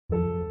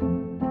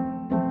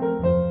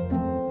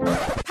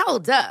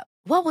Hold up.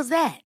 What was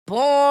that?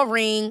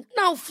 Boring.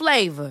 No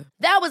flavor.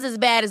 That was as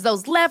bad as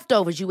those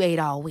leftovers you ate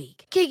all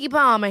week. Keke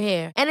Palmer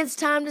here, and it's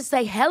time to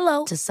say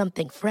hello to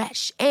something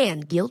fresh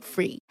and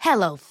guilt-free.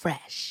 Hello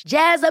Fresh.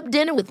 Jazz up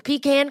dinner with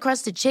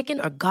pecan-crusted chicken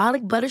or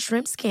garlic butter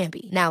shrimp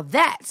scampi. Now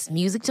that's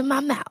music to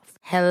my mouth.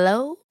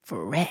 Hello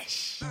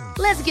Fresh.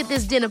 Let's get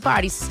this dinner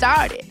party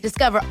started.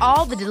 Discover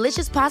all the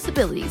delicious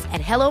possibilities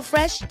at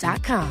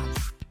hellofresh.com.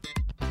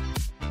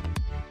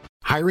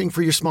 Hiring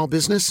for your small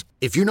business?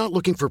 If you're not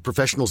looking for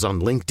professionals on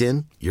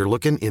LinkedIn, you're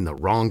looking in the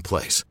wrong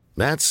place.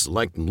 That's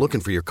like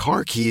looking for your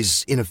car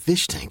keys in a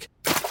fish tank.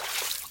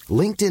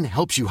 LinkedIn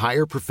helps you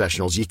hire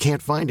professionals you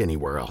can't find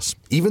anywhere else,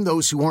 even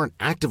those who aren't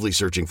actively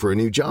searching for a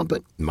new job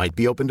but might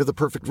be open to the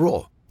perfect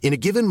role. In a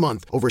given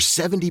month, over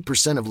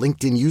 70% of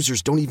LinkedIn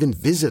users don't even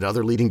visit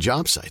other leading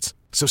job sites.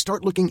 So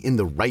start looking in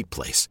the right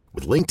place.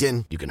 With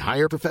LinkedIn, you can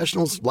hire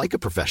professionals like a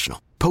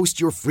professional.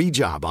 Post your free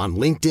job on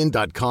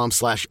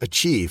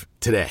linkedin.com/achieve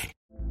today.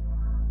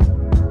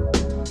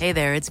 Hey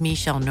there, it's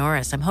Michelle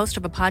Norris. I'm host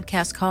of a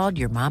podcast called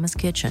Your Mama's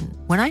Kitchen.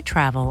 When I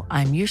travel,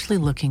 I'm usually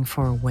looking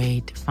for a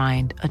way to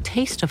find a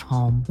taste of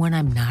home when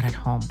I'm not at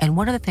home. And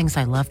one of the things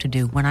I love to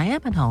do when I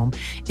am at home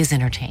is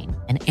entertain.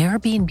 And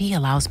Airbnb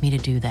allows me to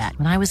do that.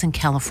 When I was in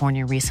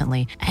California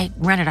recently, I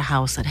rented a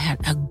house that had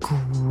a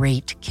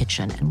great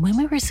kitchen. And when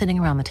we were sitting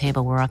around the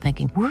table, we're all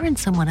thinking, we're in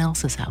someone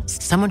else's house.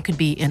 Someone could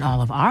be in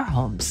all of our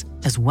homes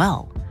as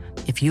well.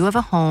 If you have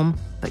a home,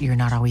 but you're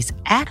not always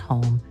at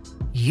home,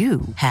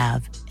 you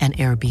have an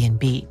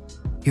Airbnb.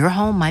 Your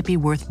home might be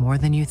worth more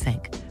than you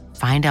think.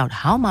 Find out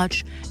how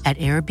much at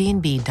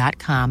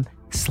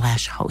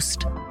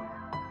airbnb.com/host.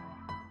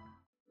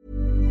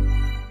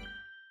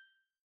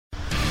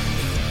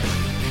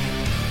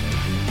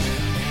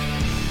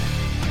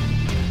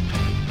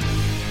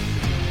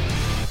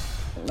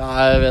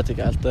 Nei, jeg vet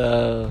ikke helt. Det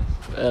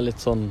er litt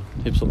sånn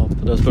hipp som happ.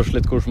 Det spørs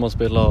litt hvordan man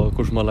spiller og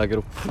hvordan man legger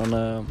opp. Men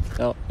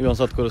ja,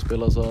 uansett hvor du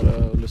spiller så har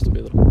jeg lyst til å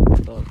bidra.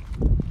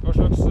 Hva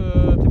slags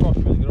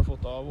tilbakemeldinger har du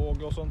fått av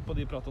Åge og sånt på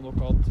de pratene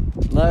dere har hatt?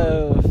 Nei,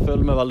 jeg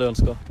føler meg veldig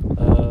ønsket.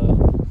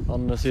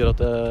 Han sier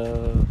at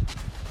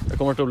jeg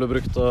kommer til å bli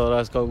brukt og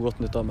jeg skal ha godt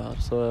nytt av meg her.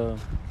 Så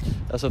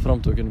jeg ser frem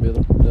til å kunne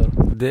bidra.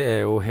 Det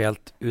er jo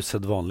helt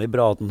usedvanlig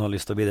bra at han har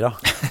lyst til å bidra.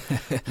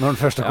 Når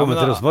han først har kommet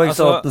til Rosenborg,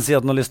 så at han sier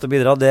at han har lyst til å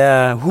bidra,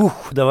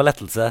 det var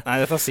lettelse. Nei,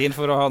 det tar sin,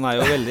 for han er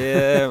jo veldig...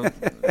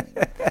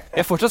 Jeg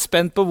er fortsatt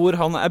spent på hvor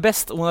han er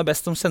best, om han er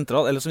best som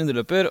sentral eller som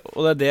indreløper,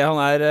 og det er det han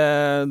er,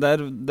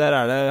 der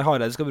er det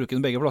Hareide skal bruke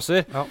den begge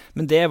plasser. Ja.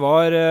 Men det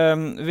var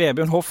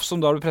Vebjørn Hoff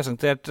som da ble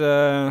presentert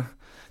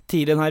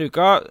tidlig denne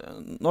uka.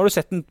 Nå har du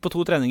sett den på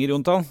 2 treninger,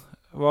 Jonathan.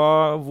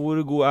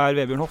 Hvor god er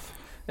Vebjørn Hoff?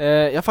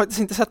 Jag har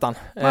faktiskt inte sett den.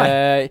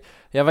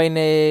 Jag var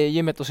inne i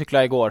gymmet och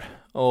cyklade igår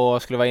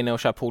och skulle vara inne och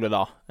köra pool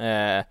idag.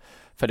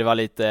 För det var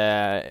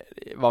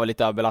väl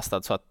lite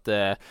överbelastad, så att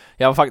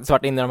jag har faktiskt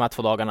varit inne de här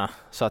 2 dagarna,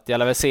 så att jag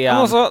lär väl se. Men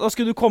alltså, då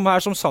skulle du komma här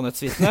som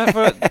sannhetsvittne,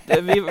 för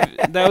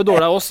det är ju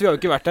dåligt av oss, vi har ju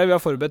inte varit där, vi har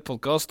förberett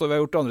podcast och vi har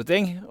gjort andra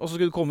ting, och så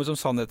skulle du komma som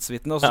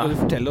sannhetsvittne och så skulle du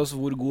fortelle oss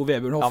hur god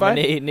Vebjørn Hoff är. Ja,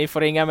 men ni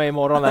får ringa mig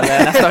imorgon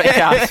eller nästa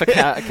vecka, så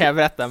kan jag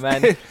berätta,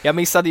 men jag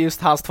missade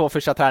just hans 2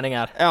 första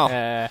träningar.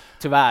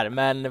 Tyvärr,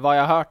 men vad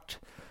jag har hört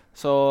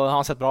så har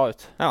han sett bra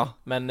ut. Ja,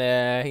 men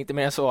inte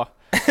mer än så.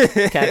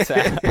 Kan jeg si.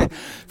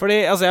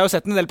 Fordi, altså, jeg har jo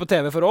sett en del på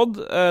TV for Odd.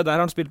 Der har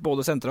han spilt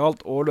både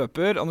sentralt og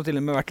løper. Han har til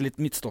og med vært litt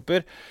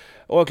midtstopper.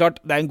 Og klart,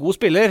 det er en god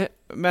spiller,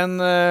 men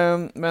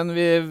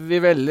vi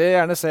veldig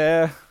gjerne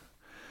se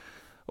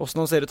hvordan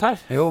han ser ut her.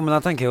 Jo, men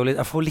jeg tenker jo litt,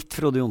 jeg får litt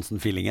Frode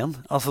Johnsen-feelingen.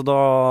 Altså,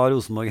 da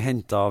Rosenborg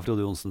hentet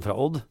Frode Johnsen fra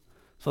Odd,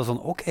 så var det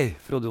sånn, ok,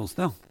 Frode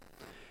Johnsen, ja.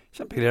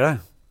 Kjempegreier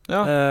det.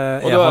 Ja.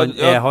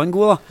 Er han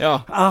god da?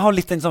 Ja. Jeg har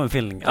litt den samme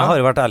feeling. Jeg har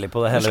jo vært ærlig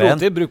på det hele veien.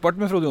 Det slår til brukbart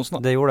med Frode Johnsen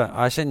da. Det gjorde det.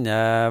 Jeg kjenner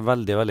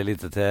veldig, veldig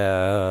lite til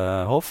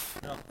Hoff,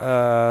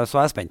 så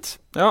jeg er spent.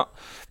 Ja,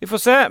 vi får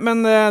se, men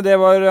det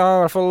var i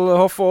hvert fall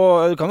Hoff,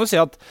 og du kan jo si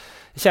at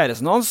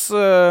kjæresten hans,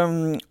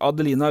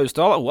 Adelina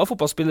Austdal, hun er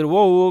fotballspiller,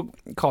 hun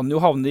kan jo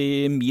havne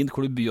i min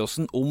klubb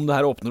Byåsen om det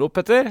her åpner opp,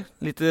 Petter.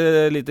 Litt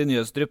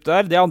nyhetsdrypp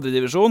der. Det er 2.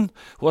 divisjon.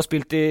 Hun har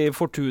spilt i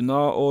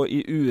Fortuna og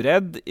i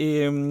Uredd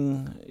i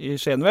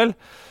Skjenvel.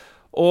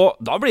 Og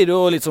da blir det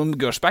jo litt som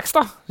Gersbacks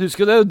da.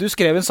 Husker du det? Du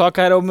skrev en sak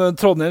her om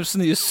Trondheims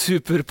nye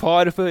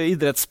superpar,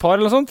 idrettspar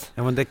eller noe sånt.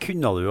 Ja, men det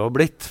kunne det jo ha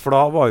blitt, for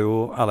da var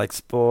jo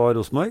Alex på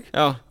Rosenborg.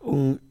 Ja.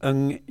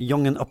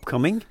 Young and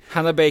upcoming.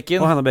 Hannah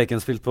Bacon. Og Hannah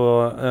Bacon spilte på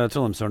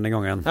Trondheimsøren den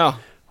gangen. Ja.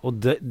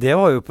 Og det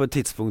var jo på et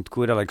tidspunkt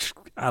hvor Alex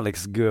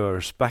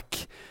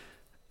Gersback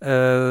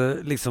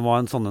liksom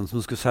var en sånn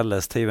som skulle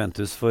selges til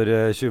Juventus for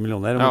 20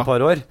 millioner om et par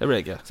år. Det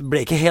ble ikke. Så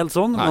ble ikke helt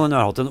sånn, men han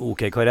har hatt en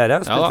ok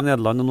karriere. Spilt i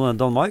Nederland og nå i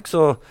Danmark,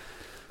 så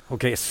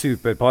ok,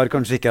 superpar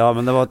kanskje ikke da,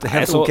 men det var et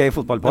helt ok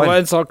fotballpar. Det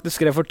var en sak du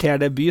skrev for TR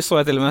Deby, så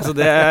jeg til og med, så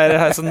det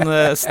er sånn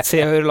se,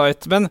 hør,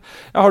 light. Men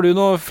har du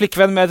noen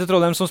flikkvenn med til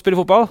Trondheim som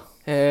spiller fotball?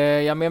 Jag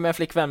är med en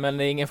flickvän, men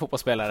det är ingen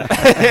fotbollsspelare.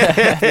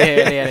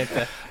 det är det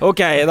inte.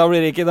 Okej, då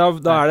blir det inte,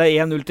 då är det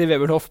 1-0 till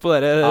Weberhoff på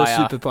det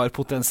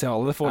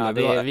superparpotentialet Ja,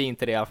 det är vi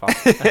inte det i alla fall.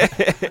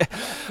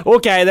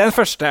 Okej,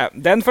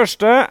 den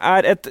första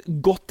är ett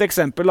gott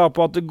exempel da,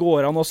 på att det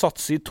går an att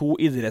satsa i 2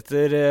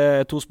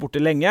 idretter, 2 sporter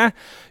länge.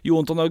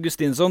 Jonathan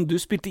Augustinsson, du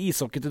spilte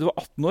ishockey till du var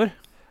 18 år.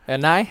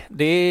 Nej,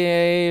 det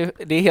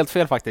är helt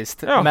fel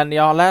faktiskt. Ja. Men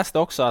jag har läst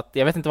också att,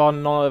 jag vet inte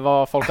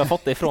vad folk har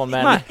fått det ifrån,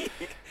 men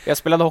jag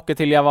spelade hockey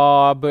till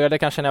började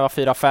kanske när jag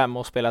var 4-5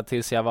 och spelade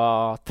tills jag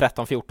var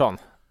 13-14.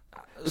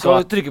 Så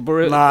att trycka på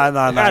nej,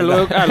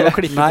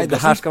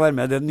 det här ska vara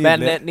med, det är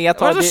nyligt. Men jag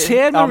tar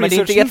men det är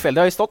inte ert fel,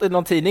 det har ju stått i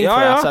någon tidning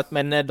tror jag, så att,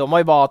 men de har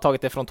ju bara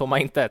tagit det från tomma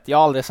intet. Jag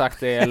har aldrig sagt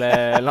det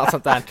eller något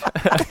sånt där.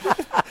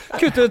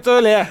 Kutt ut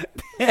och le.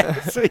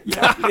 Så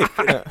jävligt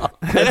bra.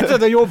 Det är inte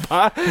att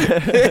jobba.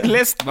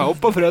 Läst mig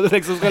upp på frödet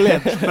liksom ska le.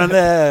 Men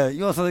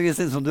Jonathan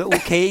Augustinsson, du är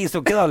okej i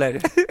socker då,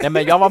 eller? Nej,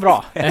 men jag var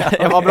bra.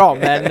 Jag var bra,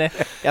 men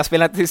jag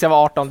spelade inte tills jag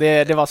var 18.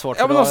 Det var svårt.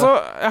 Ja, men också,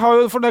 jag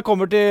har ju, för när jag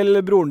kommer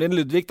till broren din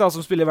Ludvig då,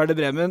 som spelar i Werder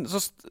Bremen, så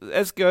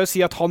jag ska jag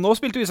säga att han också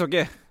spelat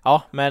ishockey.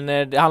 Ja, men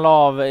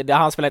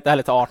han spelade inte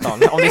heller till 18.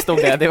 Om det stod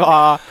det.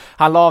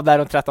 Han la av där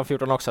runt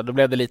 13-14 också. Då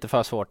blev det lite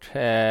för svårt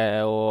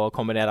att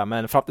kombinera.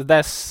 Men fram till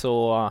dess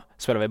så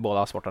spelade vi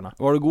båda sporterna.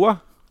 Var du god?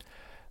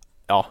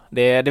 Ja,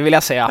 det vill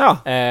jag säga. Ja.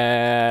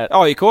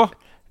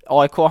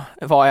 AIK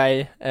var jag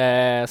i.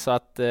 Så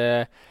att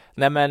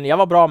nej, men jag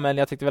var bra, men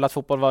jag tyckte väl att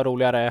fotboll var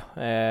roligare.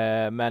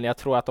 Men jag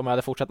tror att om jag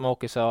hade fortsatt med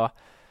hockey så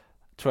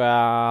tror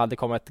jag hade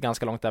kommit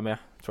ganska långt där med,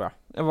 tror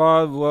jag.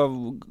 Var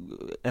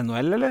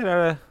NHL eller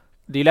är det?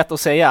 Det är lätt att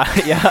säga.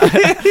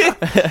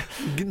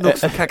 Nog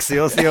så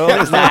kaxig och så.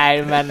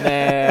 Nej, men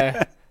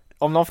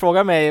om någon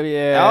frågar mig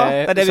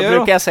så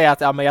brukar jag säga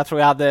att men jag tror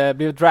jag hade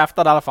blivit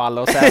draftad i alla fall,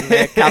 och sen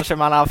kanske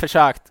man har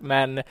försökt,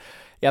 men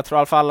jag tror i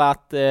alla fall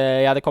att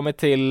jag hade kommit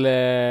till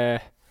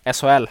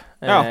SHL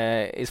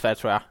i Sverige,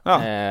 tror jag.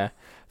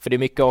 För det är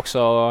mycket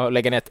också att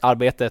lägga ner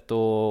arbetet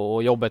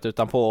och jobbet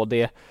utanpå, och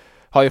det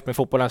har jag gjort med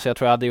fotbollen, så jag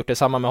tror jag hade gjort det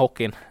samma med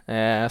hockeyn.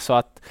 Så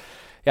att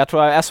jag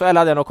tror att SHL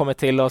hade jag nog kommit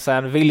till, och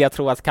sen vill jag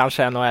tro att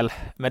kanske NHL,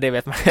 men det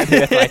vet man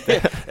inte.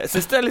 Jag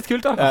syns det är lite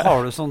kul då.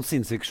 Har du sån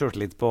sinnssyk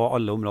självtillit på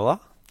alla områden?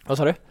 Vad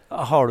sa du?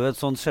 Har du ett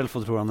sånt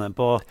självförtroende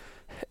på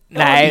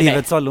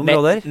livets alla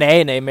områden?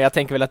 Nej, men jag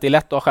tänker väl att det är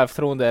lätt att ha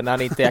självförtroende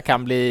när inte jag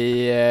kan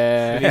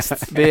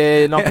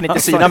bli någon kan inte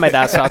syna mig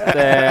där, så att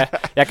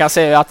jag kan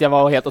säga att jag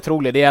var helt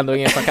otrolig. Det är ändå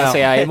ingen som kan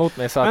säga emot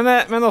mig, så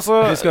att... men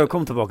också vi ska ju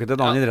komma tillbaka till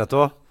en annan idrott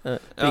då.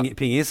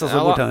 Pingis och så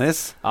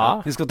bordtennis.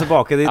 Vi ska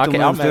tillbaka dit om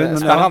en stund.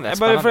 Spännande.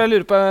 Bara för jag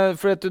lurer på,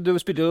 för att du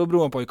spelade ju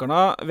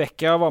Brommapojkarna.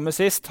 Vecka var med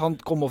sist. Han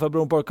kom från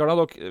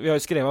Brommapojkarna. Vi har ju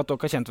skrivit att de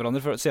har känt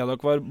varandra sedan de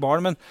var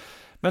barn,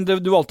 men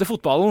du valgte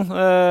fotballen.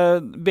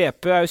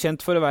 BP är ju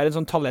känt för att vara en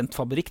sån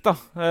talentfabrik då.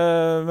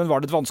 Men var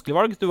det ett vanskligt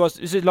valg?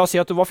 La oss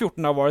säga att du var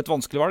 14 år, var det ett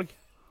vanskligt valg?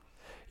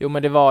 Jo,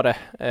 men det var det.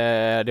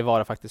 Det var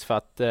det faktiskt, för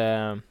att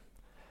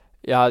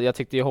jag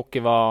tyckte ju hockey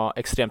var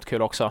extremt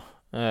kul också.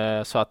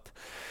 Så att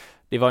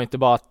det var inte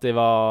bara att det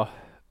var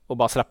att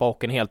bara släppa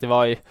hockeyn helt.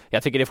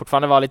 Jag tycker det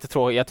fortfarande var lite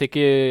tråkigt.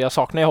 Jag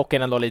saknar ju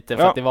hockeyn ändå lite,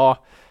 för att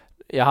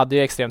jag hade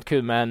ju extremt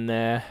kul, men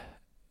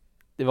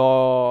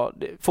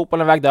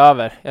fotbollen vägde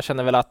över. Jag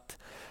kände väl att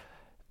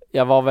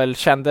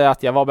kände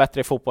att jag var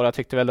bättre i fotboll. Jag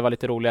tyckte väl det var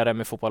lite roligare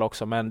med fotboll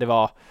också, men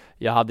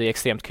jag hade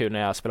extremt kul när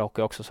jag spelade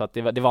hockey också, så att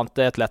det var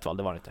inte ett lätt val,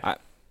 det var det inte. Nej.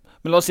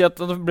 Men låt oss säga att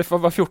du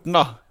var 14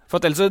 då, för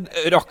att ellers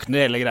raknar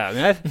hela grejen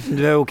här.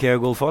 Du är okej i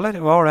golf, eller?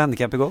 Vad har du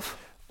handikapp i golf?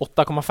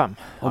 8,5.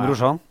 Och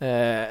brorsan?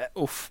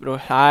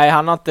 Bror. Nej,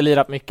 han har inte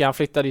lirat mycket. Han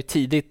flyttade ju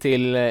tidigt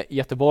till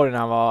Göteborg när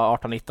han var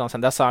 18-19.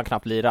 Sen dess har han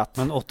knappt lirat.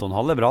 Men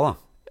 8,5 är bra då?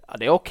 Ja,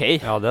 det är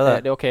okej. Ja, det är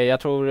det. Det är okej. Jag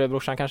tror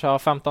brorsan kanske har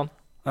 15.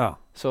 Ja.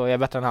 Så jag är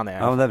bättre än han är.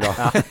 Ja, men det är bra.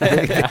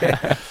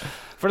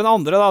 For den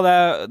andre da,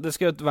 det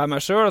skal jo være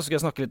meg selv, og så skal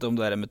jeg snakke litt om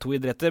det her med 2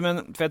 idretter,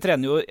 men for jeg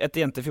trener jo et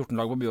jente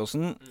 14-lag på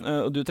Byåsen,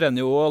 og du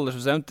trener jo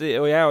aldersbestemt,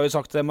 og jeg har jo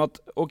sagt til dem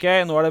at ok,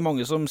 nå er det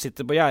mange som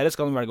sitter på gjerdet,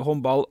 skal de velge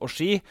håndball og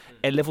ski,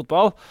 eller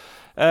fotball,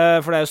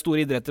 for det er jo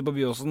store idretter på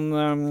Byåsen,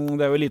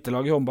 det er jo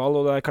elitelag i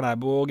håndball, og det er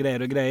Klæbo og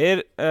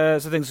greier,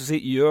 så jeg tenkte å si,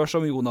 gjør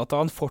som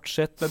Jonathan,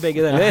 fortsett med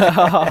begge deler.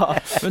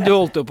 Men du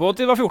holdt jo på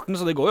til du var 14,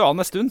 så det går jo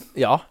an en stund.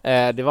 Ja,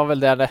 det var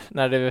väl det,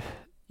 när det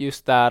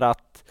just där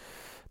att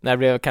när det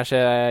blev,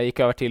 kanske gick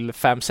över till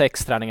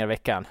 5-6 träningar i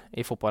veckan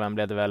i fotbollen,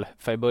 blev det väl,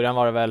 för i början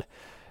var det väl,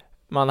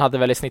 man hade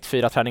väl i snitt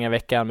 4 träningar i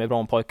veckan med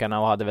Brommapojkarna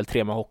och hade väl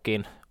 3 med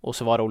hockeyn, och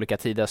så var det olika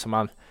tider, så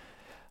man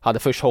hade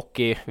först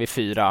hockey vid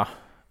 4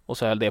 och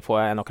så höll det på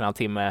 1,5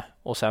 timme,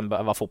 och sen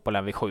var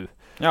fotbollen vid 7.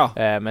 Ja.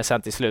 Men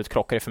sen till slut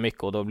krockade det för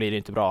mycket och då blir det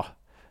inte bra.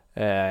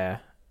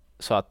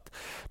 Så att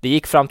det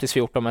gick fram till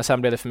 14, men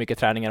sen blev det för mycket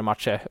träningar och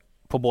matcher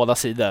på båda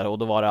sidor, och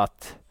då var det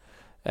att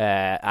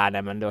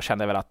nej, men då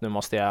kände jag väl att nu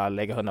måste jag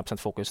lägga 100%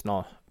 fokus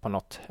på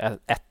något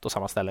ett och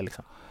samma ställe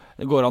liksom.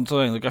 Det går an, så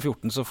lenge du er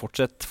 14, så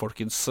fortsett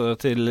folkens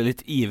til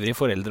litt ivrige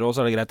foreldre, og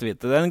så er det greit å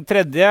vite. Den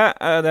tredje,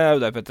 det er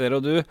jo deg, Petter,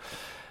 og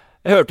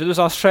jeg hørte du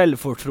sa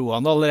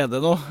selvfortroende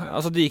allerede nå.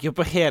 Altså, du gikk jo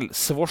på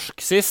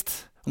helsvorsk sist.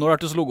 Nå har du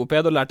vært hos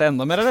logoped og lært deg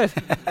enda mer, eller?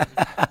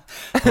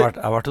 Jeg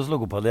har vært hos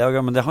logoped,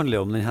 men det handler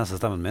jo om den hese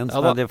stemmen min,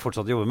 som jeg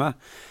fortsatt jobber med.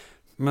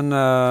 Men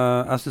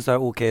jeg synes det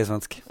er ok i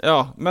svensk. Ja,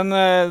 men...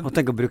 Og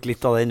tenk å bruke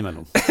litt av det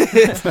innimellom.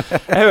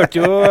 Jeg hørte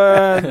jo...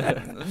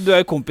 Du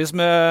er jo kompis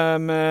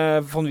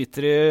med von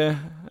Witry,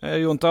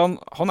 Jonathan.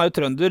 Han er jo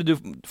trønder. Du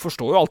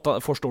forstår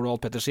du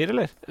alt Petter sier,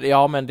 eller?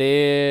 Ja, men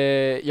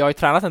jag har ju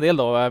tränat en del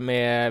då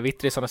med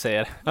Witry som du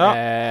säger. Ja.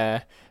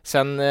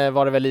 Sen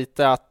var det väl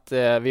lite att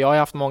vi har ju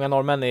haft många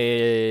norrmän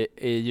i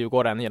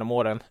Djurgården genom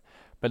åren.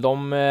 Men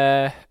de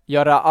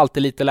gör det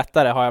alltid lite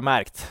lättare har jag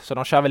märkt. Så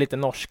de kör väl lite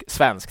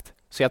norsk-svenskt.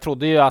 Så jag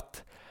trodde ju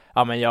att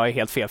men jag är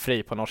helt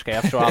felfri på norska,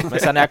 jag förstår allt. Men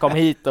sen när jag kom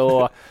hit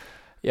och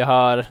jag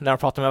hör när de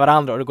pratar med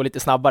varandra och det går lite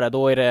snabbare,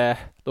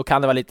 då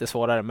kan det vara lite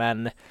svårare.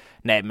 Men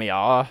nej, men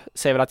jag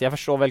säger väl att jag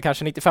förstår väl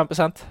kanske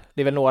 95%.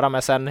 Det är väl några,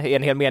 men sen i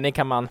en hel mening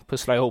kan man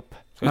pussla ihop.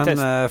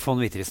 Men von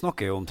Witry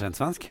snackar ju omtrent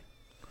svensk.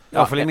 I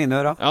alla fall i mina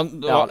öron.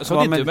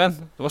 Så lite, men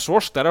det var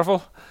svårt där i alla fall.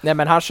 Nej,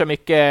 men han kör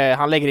mycket,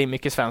 han lägger in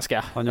mycket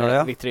svenska. Han gör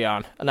det, Witry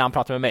gör när han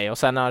pratar med mig. Och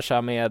sen när han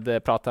kör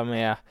pratar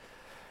med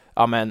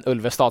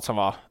Ulvestad som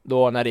var,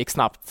 då när det gick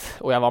snabbt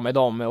och jag var med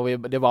dem och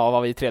det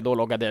var vi 3, då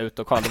loggade jag ut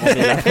och kollade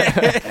mobilen.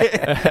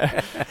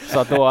 Så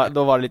att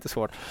då var det lite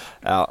svårt.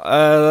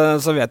 Ja,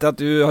 så vet jag att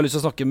du har lyst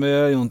att snacka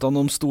med Jonathan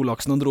om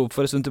storlaksen han drog upp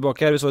för en stund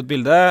tillbaka här. Vi såg ett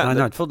bild. Han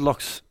har inte fått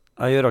laks.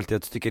 Jag gör alltid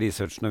ett stycke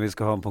research när vi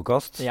ska ha en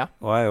podcast. Ja.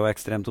 Och jag är ju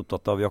extremt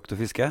upptatt av jakt och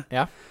fiske.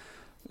 Ja.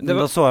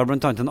 Då såg jag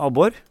bland annat en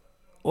abbor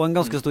och en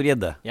ganska stor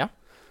gädde. Ja.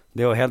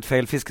 Det är ju helt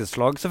fel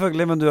fiskeslag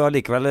selvfølgelig, men du är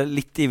likväl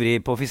lite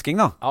ivrig på fisking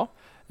då. Ja.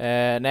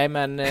 Nej,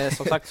 men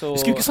som sagt så... Vi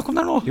ska inte snacka om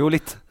det nu. Jo,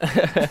 lite.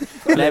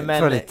 Nej,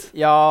 men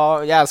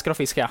jag älskar att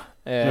fiska.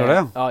 Gör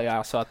det?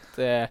 Ja, så att...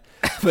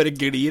 Bara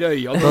glir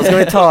ögon. Då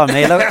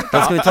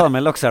ska vi ta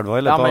med laxälva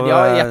eller men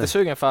jag är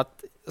jättesugen för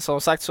att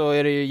som sagt så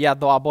är det ju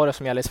gädda och abborre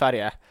som gäller i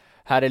Sverige.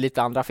 Här är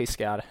lite andra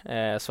fiskar.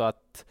 Så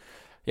att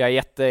jag är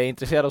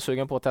jätteintresserad och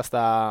sugen på att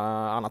testa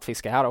annat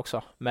fiske här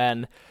också.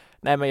 Men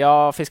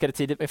jag fiskade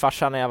tidigt med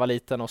farsan när jag var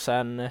liten och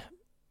sen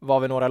var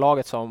vi några i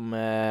laget som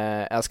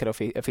älskade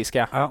att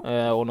fiska.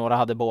 Ja. Och några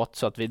hade båt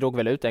så att vi drog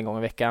väl ut en gång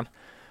i veckan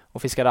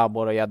och fiskade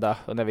abborre och gädda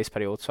under en viss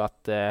period. Så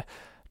att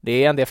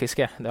det är en del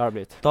fiske, det har det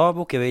blivit. Då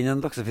bokar vi in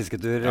en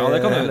laxefisketur. Ja, det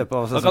kan du.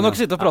 Då kan du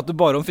sitta och prata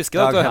bara om fiske.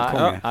 Ja,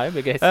 det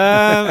blir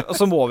greit. Och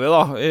så må vi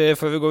då,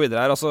 för vi går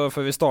vidare här, alltså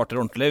för vi startar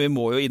ordentligt, vi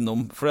må ju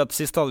inom, för att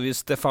sist hade vi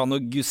Stefano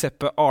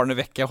Giuseppe Arne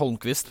Vecchia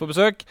Holmqvist på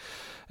besök.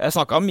 Jag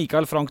snackade om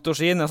Mikael Frank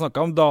Dorsin, jag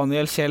snackade om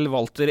Daniel Kjell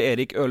Walter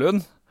Erik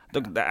Ölund.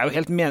 Det är ju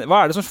helt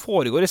vad är det som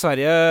föregår i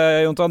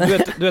Sverige, Jonathan?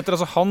 Du heter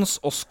alltså Hans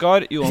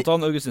Oskar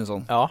Jonathan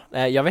Augustinsson. Ja,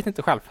 jag vet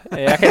inte själv.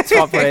 Jag kan inte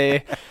svara på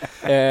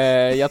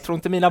det. Jag tror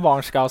inte mina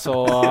barn ska ha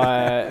så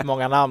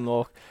många namn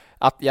och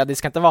att det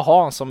ska inte vara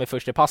Hans som är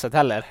först i passet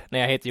heller när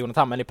jag heter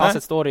Jonathan, men i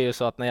passet står det ju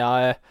så att när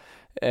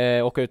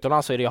jag åker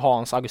utomlands så är det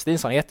Hans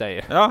Augustinsson heter jag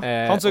ju. Ja,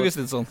 Hans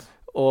Augustinsson.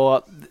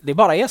 Och det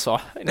bara är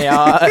så.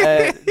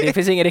 Det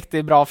finns ingen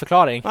riktigt bra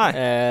förklaring.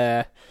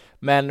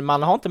 Men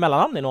man har inte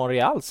mellannamn i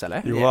Norge alls,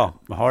 eller? Jo,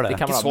 man har det. Det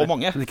kan inte så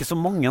många. Det är inte så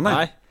många,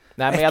 nej.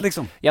 Nej, men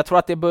jag tror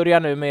att det börjar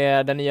nu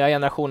med den nya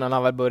generationen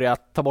har väl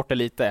börjat ta bort det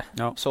lite.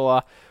 Ja.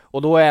 Så,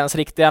 och då är ens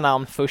riktiga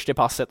namn först i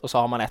passet och så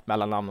har man ett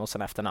mellannamn och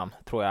sen efternamn,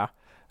 tror jag.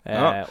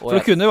 Ja, för du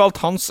kunde ju valt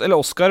Hans eller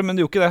Oskar, men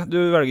du gjorde inte det.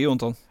 Du väljer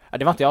Jonathan. Ja,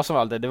 det var inte jag som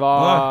valde. Det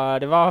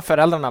var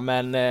föräldrarna,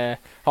 men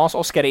Hans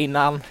Oskar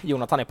innan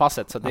Jonathan i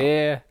passet. Så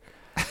det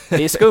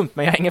är skumt,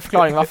 men jag har ingen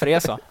förklaring varför det är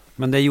så.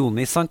 Men det är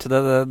Jonis, sant?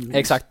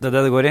 Exakt. Det är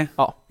det går i?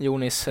 Ja,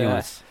 Jonis.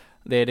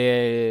 Det är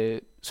det,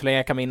 så länge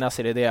jag kan minnas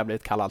är det jag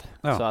blivit kallad.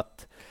 Ja. Så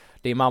att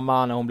det är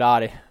mamma när hon blir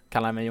arg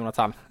kallar mig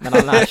Jonathan. Men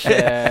annars...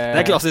 det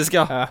är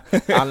klassiska.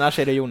 Annars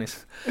är det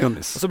Jonis.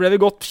 Och så blev vi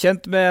godt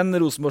kjent med en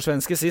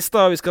Rosenborg-svenske sist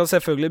da. Vi skal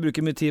selvfølgelig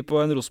bruke mye tid på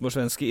en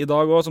Rosenborg-svenske i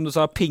dag også. Som du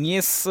sa,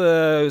 pingis.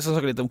 Vi skal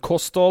snakke litt om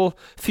kosthold,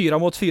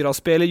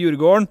 4-mot-4-spil i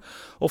Djurgården,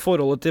 og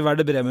forholdet til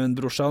Werder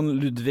Bremen-brorsan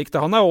Ludvig.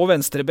 Han er også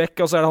venstrebekk,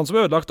 og så er det han som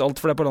har ødelagt alt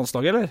for deg på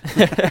landslaget, eller?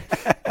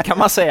 Kan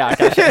man säga,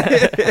 kanske.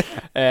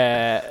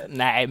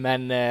 Nej,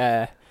 men...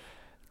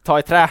 ta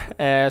i trä,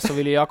 så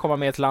vill jag komma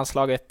med till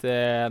landslaget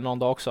någon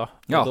dag också.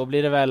 Ja. Och då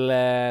blir det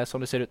väl,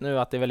 som det ser ut nu,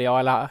 att det är väl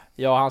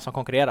jag och han som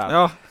konkurrerar.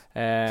 Ja.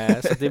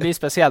 Så det blir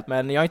speciellt,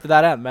 men jag är inte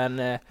där än.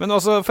 Men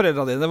alltså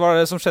föräldrarna dina, vad var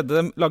det som skedde?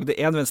 De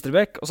lagde en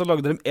vänsterback och så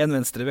lagde de en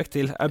vänsterback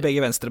till. Är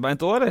bägge vänsterbeint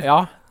då,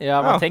 eller?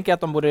 Ja, man tänker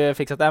att de borde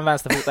fixat en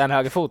vänsterfot och en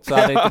högerfot, så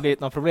hade det inte blivit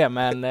något problem.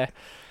 Men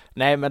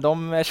nej, men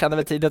de kände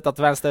väl tidigt att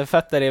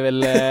vänsterfötter är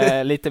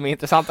väl lite mer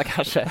intressanta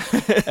kanske.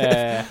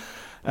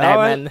 Nej,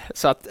 men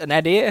så att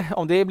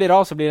om det blir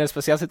av så blir det en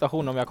speciell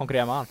situation om jag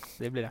konkurrerar med han.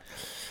 Det blir det.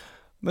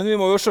 Men vi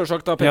må ju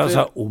självklart ta Petter. Ja,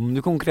 så om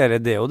du konkurrerar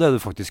det och det du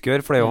faktiskt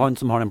gör, för det är ju han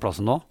som har den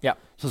platsen då. Ja.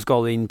 Så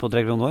ska du in på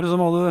 3 kronor så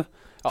må du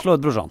slå ut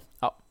brorsan.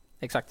 Ja,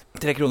 exakt.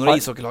 3 kronor i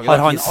ishockeylaget.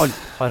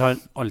 Har han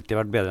alltid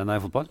varit bättre än dig i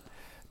fotboll?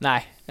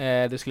 Nej,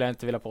 det skulle jag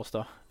inte vilja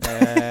påstå.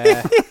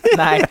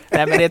 Nej,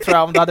 men det tror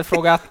jag om du hade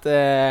frågat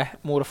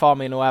mor och far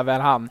min och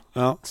även han,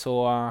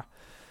 så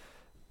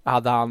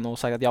hade han nog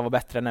sagt att jag var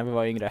bättre när vi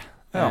var yngre.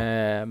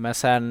 Men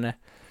sen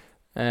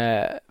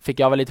fick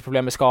jag väl lite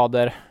problem med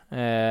skador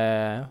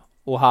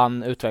och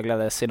han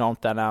utvecklades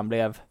enormt där när han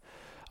blev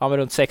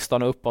runt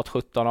 16 och uppåt,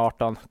 17,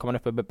 18 kom han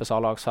upp i BP's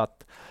A-lag, så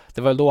att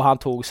det var väl då han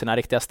tog sina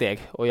riktiga steg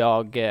och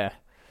jag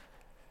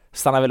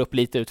stannade väl upp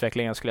lite i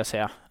utvecklingen skulle jag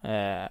säga.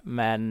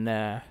 Men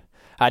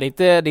det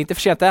är inte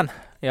för sent än.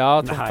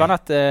 Jag tror fortfarande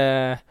att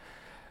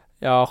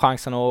jag har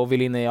chansen att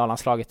vill in i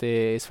A-landslaget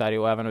i Sverige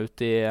och även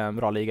ut i en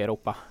bra liga i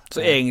Europa.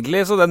 Så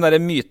egentlig så den der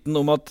myten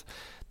om at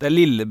det er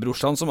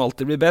lillebrorsan som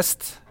alltid blir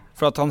best,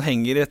 for at han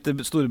henger etter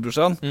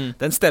storebrorsan,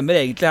 den stemmer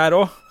egentlig her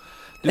også.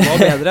 Du var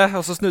bedre,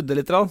 och så snudde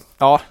lite grann.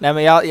 Ja, nej,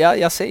 men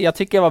jag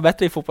tycker jag var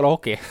bättre i fotboll och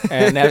hockey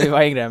när vi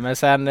var yngre. Men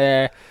sen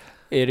är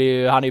det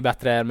ju, han är ju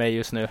bättre än mig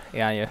just nu.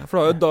 Är han ju. For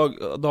du har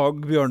jo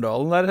Dag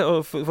Bjørndalen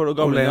der, for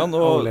gamlingen,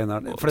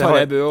 og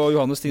Tarjei Bø og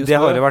Johannes Stinsø. Det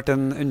har jo vært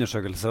en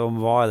undersøkelse om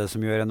hva er det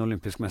som gjør en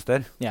olympisk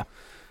mester. Ja.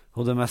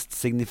 Og det mest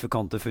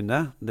signifikante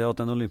funnet, det er at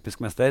en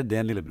olympisk mester, det er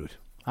en lillebror.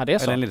 Ja, det är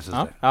så. Eller en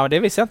lillesøster. Ja, det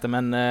visste jag inte,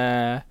 men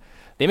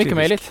det är mycket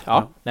möjligt.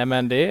 Ja. Nej,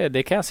 men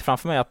det kan jag se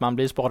framför mig att man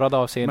blir sporrad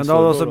av sin. Men da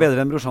er det også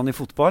bedre enn brorsan i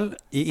fotball,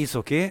 i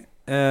ishockey,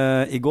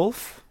 i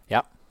golf.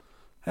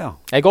 Ja.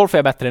 I golf är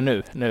jag bättre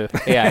nu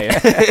är jag ju.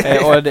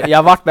 Och jag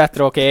har varit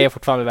bättre och jag är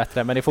fortfarande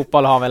bättre, men i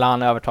fotboll har väl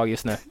han övertag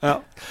just nu.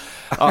 Ja,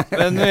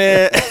 men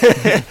vi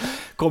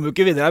kommer jo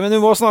ikke videre her, men vi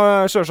må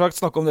selvsagt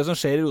snakke om det som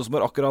skjer i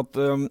Rosenborg akkurat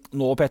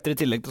nå, Petter, i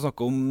tillegg til å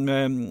snakke om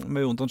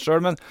med Jonathan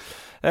selv, men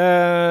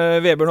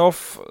Vebjørn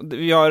Hoff,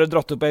 vi har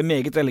dratt opp en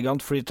meget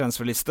elegant free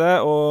transferliste,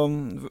 og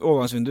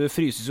overgangsvinduet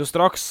fryses jo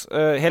straks.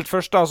 Helt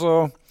først da,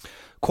 så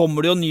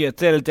kommer det jo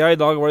nyheter hele tiden. I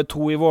dag var det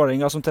 2 i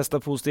Vålerenga som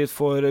testet positivt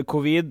for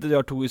covid. De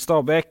har 2 i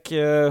Stabæk.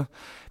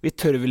 Vi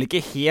tør vel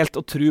ikke helt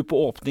å tro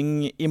på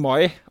åpning i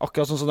mai,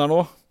 akkurat sånn som det er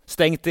nå.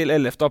 Stengt til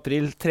 11.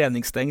 april,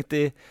 treningsstengt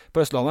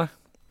på Østlandet.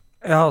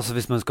 Ja, altså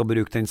hvis man skal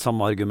bruke den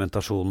samme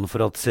argumentasjonen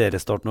for at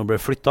seriestart nå ble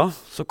flyttet,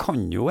 så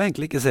kan jo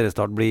egentlig ikke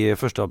seriestart bli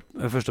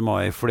 1.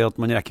 mai, fordi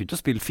at man rekker ikke å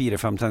spille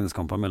 4-5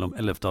 treningskamper mellom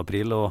 11.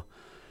 april og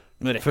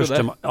 1.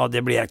 mai. Ja,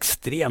 det blir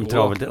ekstremt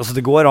travelt. Altså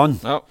det går an.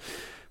 Ja.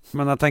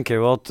 Men jeg tenker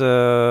jo at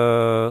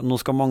nå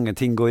skal mange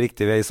ting gå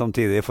riktig vei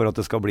samtidig for at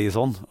det skal bli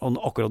sånn.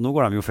 Og akkurat nå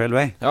går de jo feil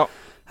vei. Ja.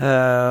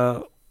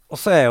 Og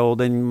så er jo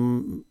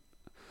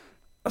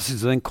jeg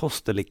synes den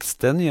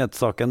kosteligste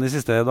nyhetssaken de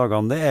siste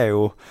dagene, det er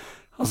jo,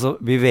 altså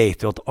vi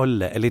vet jo at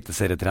alle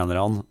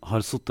eliteserietrenerne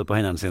har suttet på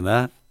hendene sine,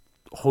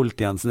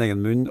 holdt igjen sin egen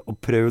munn og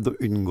prøvd å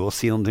unngå å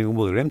si noe om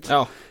Bodø/Glimt.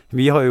 Ja.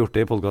 Vi har jo gjort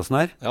det i podcasten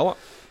her. Ja da.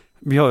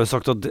 Vi har jo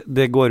sagt at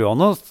det går jo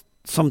an å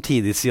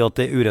samtidig si at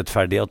det er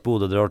urettferdig at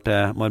Bodø drar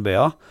til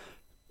Marbella,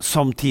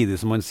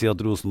 samtidig som man sier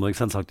at Rosenborg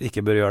selvsagt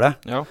ikke bør gjøre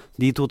det. Ja.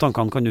 De 2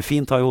 tankene kan du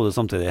fint ha i hodet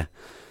samtidig.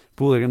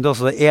 Bodø/Glimt er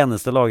altså det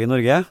eneste laget i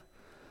Norge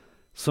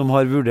som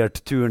har vurdert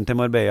turen til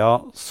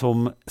Marbella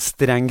som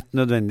strengt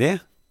nødvendig,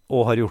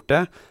 og har gjort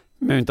det,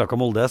 med unntak av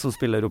Molde, som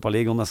spiller Europa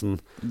League og nesten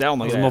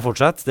som må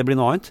fortsette. Det blir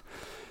noe annet.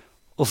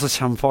 Og så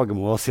kommer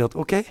Fagermo og sier at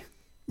ok,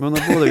 men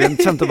når Bodø/Glimt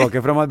kommer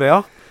tilbake fra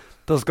Marbella,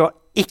 da skal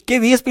ikke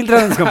vi spille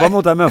treningskamper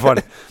mot dem i hvert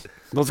fall.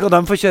 Da skal de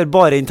få kjøre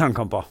bare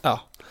internkamper. Ja.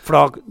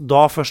 For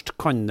da først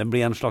kan det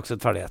bli en slags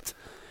rettferdighet.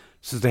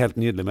 Synes det er helt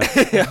nydelig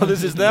med. Ja, du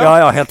synes det?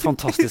 Ja, helt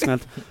fantastisk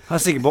med. Jeg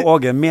er sikker på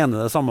Åge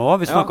mener det samme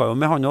også. Vi snakket jo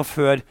med han også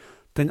før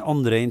den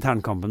andre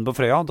internkampen på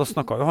Frøya. Da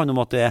snakket jo han om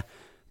at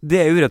det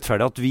er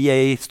urettferdig at vi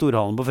er i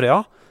Storhallen på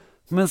Frøya,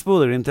 mens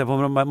Bodø/Glimt er på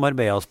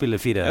Marbella og spiller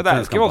 4 treningskamper. Det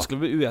er ikke vanskelig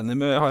å bli uenig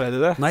med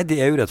Hareide i det. Nei, det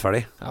er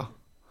urettferdig. Ja.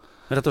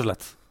 Rett og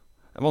slett.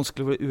 Det er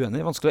vanskelig å bli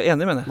uenig, vanskelig å være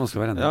enig, mener jeg. Vanskelig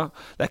å være enig. Ja,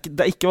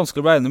 det er ikke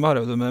vanskelig å bli enig med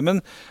Hareide med, men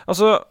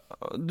altså,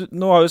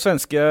 nå har jo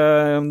svenske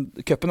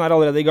cupen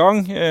allerede i gang.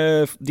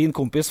 Din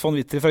kompis von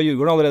Witter fra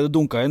Djurgården har allerede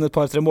dunket inn et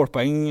par-tre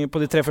målpoeng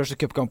på de 3 første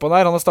cupkampene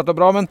der. Han har startet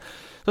bra, men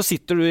så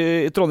sitter du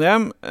i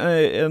Trondheim,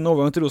 en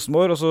overgang til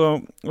Rosenborg,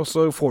 og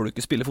så får du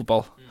ikke spille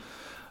fotball.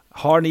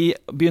 Har ni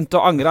begynt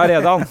å angre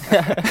redan?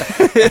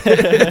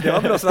 Det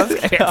var bra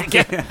svensk. Jeg vet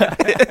ikke.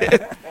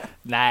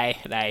 Nej,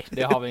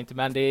 det har vi inte,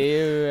 men det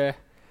är ju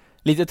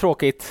lite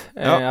tråkigt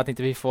att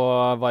inte vi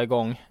får vara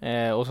igång.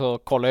 Och så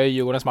kollar jag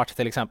Djurgårdens matcher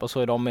till exempel, så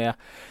är de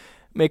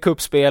med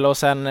kuppspel och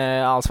sen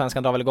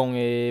allsvenskan drar väl igång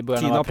i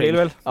början av april.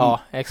 Väl? Ja,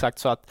 exakt,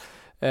 så att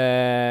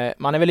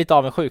man är väl lite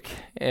avundsjuk,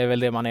 är väl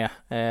det man är.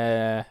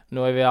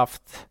 Nu har vi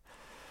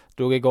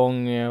drog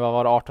igång, vad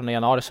var det, 18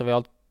 januari, så vi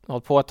har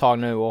hållit på ett tag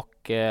nu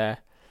och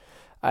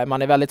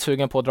man är väldigt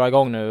sugen på att dra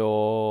igång nu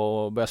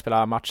och börja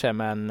spela matcher,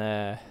 men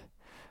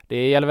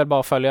det gäller väl bara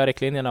att följa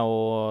riktlinjerna,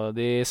 och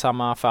det är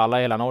samma för alla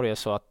i hela Norge,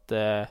 så att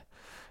det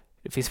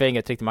finns väl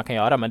inget riktigt man kan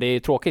göra, men det är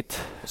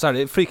tråkigt. Så är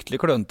det fryktelig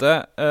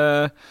klønete.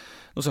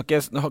 Nå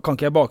kan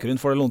ikke jeg bakgrunn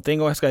for det noen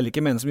ting, og jeg skal heller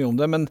ikke mene så mye om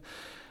det, men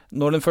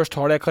når den først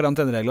har det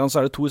karantenereglene, så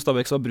er det 2 i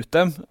Stabæk som har brutt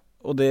dem,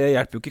 og det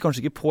hjelper jo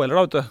kanskje ikke på heller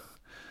da, vet du.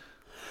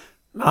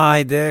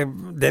 Nei, det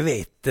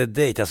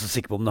er ikke jeg så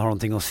sikker på om det har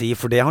noe å si,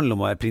 for det handler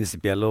om å være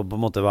prinsipiell og på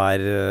en måte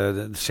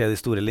se de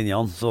store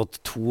linjene. Så at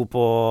 2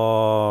 på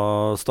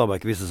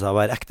Stabæk viser seg å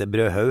være ekte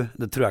brødhaug,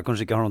 det tror jeg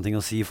kanskje ikke har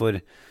noe å si for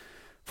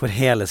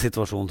hele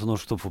situasjonen til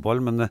norsk toppfotball,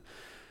 men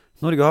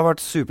Norge har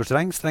vært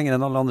superstreng, strengere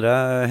enn alle andre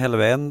hele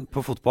veien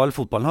på fotball.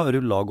 Fotballen har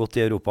rullet godt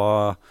i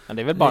Europa. Ja,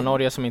 det är väl bara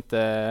Norge som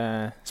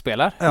inte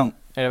spelar, är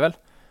det väl?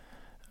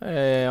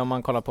 om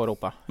man kollar på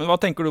Europa. Men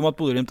vad tänker du om att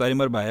Bodø Glimt är I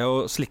Marbella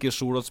och slicker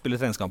sol och spelar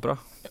träningskamper då?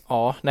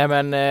 Ja, nej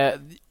men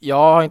jag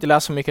har inte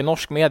läst så mycket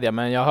norsk media,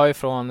 men jag hör ju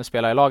från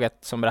spelare I laget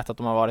som berättat att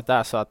de har varit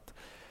där, så att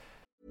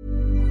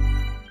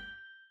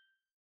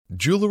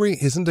Jewelry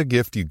isn't a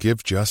gift you give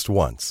just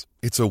once.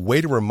 It's a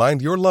way to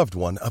remind your loved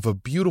one of a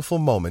beautiful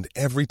moment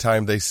every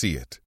time they see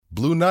it.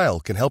 Blue Nile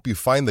can help you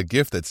find the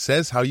gift that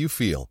says how you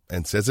feel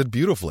and says it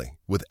beautifully,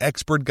 with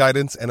expert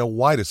guidance and a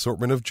wide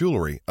assortment of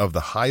jewelry of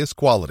the highest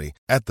quality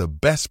at the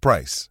best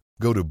price.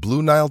 Go to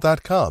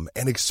BlueNile.com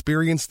and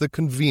experience the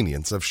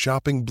convenience of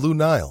shopping Blue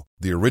Nile,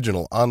 the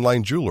original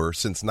online jeweler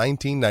since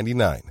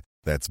 1999.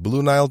 That's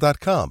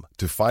BlueNile.com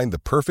to find the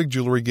perfect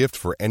jewelry gift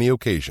for any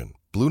occasion.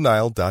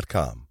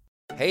 BlueNile.com.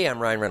 Hey, I'm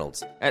Ryan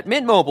Reynolds. At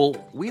Mint Mobile,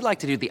 we like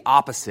to do the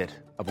opposite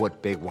of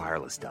what Big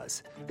Wireless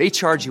does. They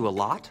charge you a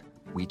lot,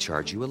 we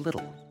charge you a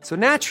little. So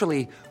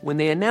naturally, when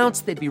they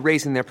announced they'd be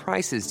raising their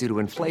prices due to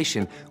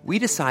inflation, we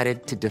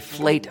decided to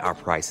deflate our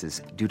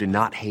prices due to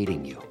not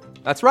hating you.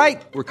 That's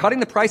right. We're cutting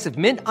the price of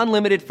Mint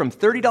Unlimited from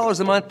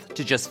 $30 a month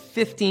to just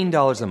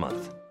 $15 a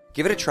month.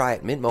 Give it a try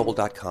at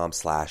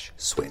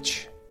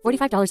mintmobile.com/switch.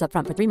 $45 up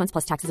front for 3 months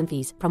plus taxes and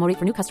fees. Promo rate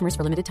for new customers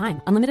for limited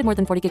time. Unlimited more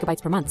than 40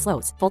 gigabytes per month.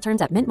 Slows full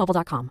terms at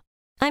mintmobile.com.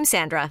 I'm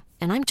Sandra,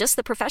 and I'm just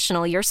the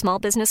professional your small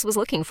business was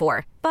looking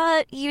for.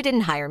 But you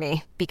didn't hire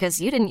me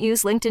because you didn't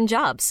use LinkedIn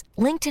Jobs.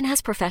 LinkedIn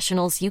has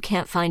professionals you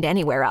can't find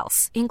anywhere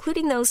else,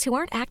 including those who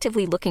aren't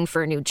actively looking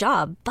for a new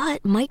job,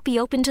 but might be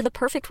open to the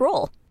perfect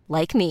role,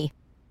 like me.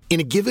 In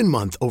a given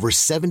month, over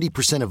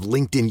 70% of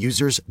LinkedIn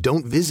users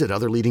don't visit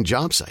other leading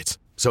job sites.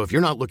 So if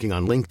you're not looking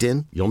on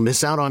LinkedIn, you'll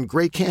miss out on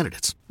great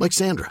candidates like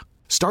Sandra.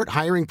 Start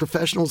hiring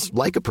professionals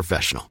like a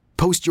professional.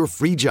 Post your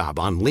free job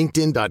on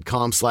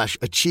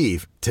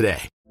linkedin.com/achieve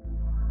today.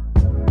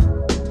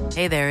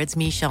 Hey there, it's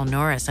Michelle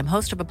Norris. I'm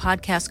host of a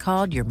podcast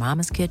called Your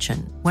Mama's Kitchen.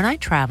 When I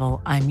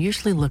travel, I'm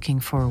usually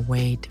looking for a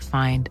way to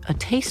find a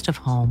taste of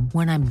home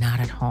when I'm not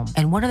at home.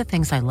 And one of the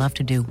things I love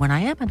to do when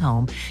I am at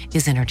home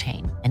is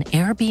entertain. And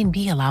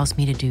Airbnb allows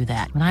me to do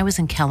that. When I was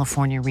in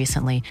California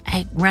recently,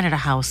 I rented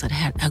a house that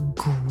had a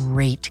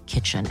great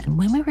kitchen. And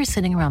when we were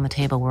sitting around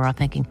the table, we were all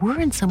thinking,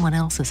 we're in someone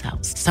else's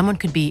house. Someone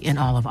could be in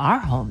all of our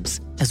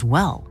homes as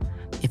well.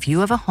 If you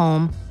have a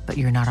home, but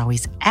you're not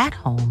always at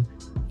home,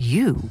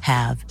 you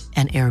have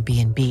an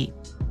Airbnb.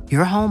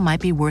 Your home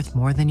might be worth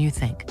more than you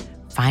think.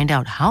 Find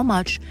out how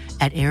much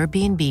at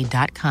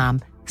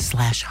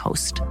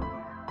airbnb.com/host.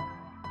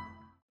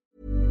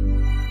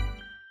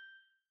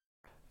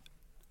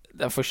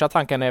 Den första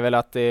tanken är väl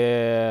att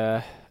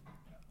det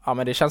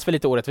känns väl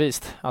lite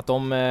orättvist att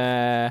de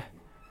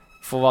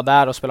får vara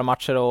där och spela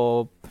matcher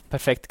och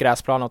perfekt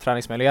gräsplan och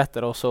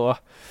träningsmöjligheter, och så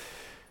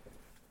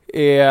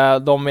är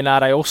de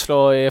nära I Oslo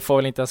och får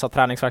väl inte ens ha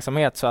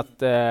träningsverksamhet, så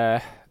att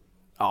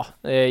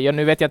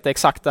nu vet jag inte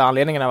exakta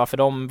anledningarna varför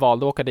de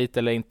valde att åka dit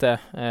eller inte,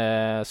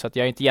 så att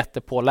jag är inte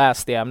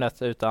jättepåläst I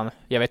ämnet, utan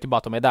jag vet ju bara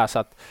att de är där, så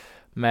att,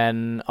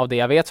 men av det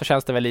jag vet så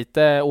känns det väl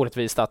lite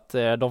orättvist att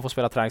de får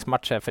spela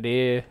träningsmatcher för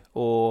det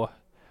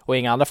och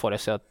inga andra får det,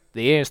 så att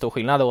det är en stor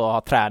skillnad att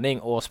ha träning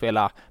och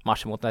spela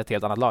matcher mot ett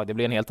helt annat lag. Det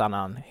blir en helt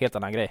annan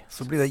grej.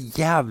 Så blir det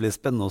jävligt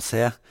spännande att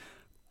se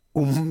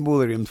om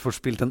Bodø Glimt får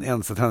spilt en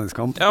eneste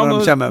treningskamp når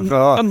de kommer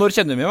fra... Når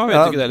kjenner vi meg,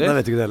 vet ikke det heller. Det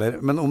vet ikke det heller.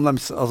 Men om de,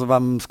 altså,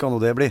 hvem skal nå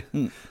det bli?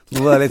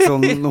 Nå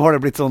har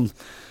det blitt sånn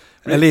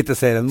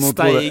Eliteserien mot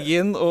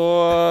Steigen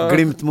og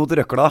Glimt mot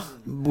Røkla,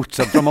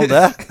 bortsett fra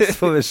Molde. Så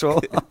får vi se.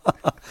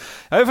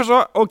 Ja, vi får se.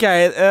 Ok,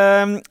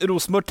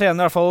 Rosenborg trener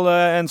I hvert fall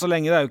enn så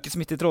lenge. Det jo ikke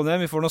smitt I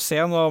Trondheim. Vi får nå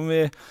se nå om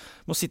vi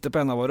må sitte på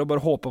enda våre og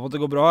bare håpe på at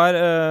det går bra her.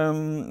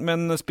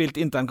 Men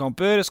spilt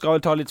internkamper, skal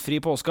vel ta litt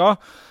fri påska.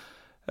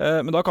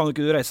 Men da kan jo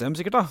ikke du reise hjem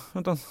sikkert da,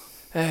 Anton?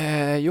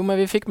 Jo, men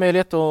vi fick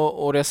möjlighet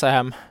att resa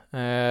hem.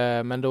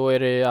 Men då är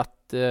det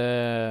att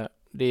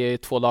det är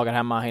 2 dagar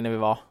hemma innan vi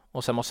var.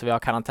 Och sen måste vi ha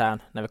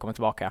karantän när vi kommer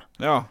tillbaka.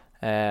 Ja.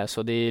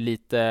 Så det är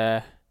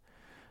lite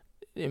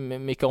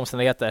mycket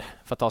omständigheter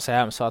för att ta sig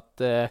hem. Så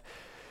att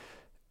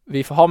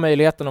vi får ha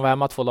möjligheten att vara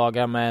hemma 2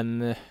 dagar,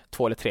 men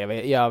 2 eller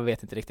 3. Jag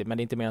vet inte riktigt, men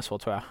det är inte mer än så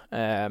tror jag.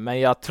 Men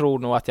jag tror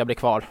nog att jag blir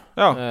kvar.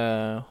 Ja.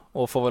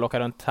 Och får väl åka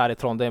runt här I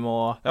Trondheim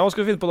och... Ja, vad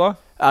ska du finna på då?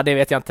 Ja, det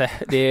vet jag inte.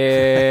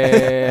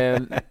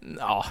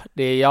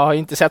 Jag har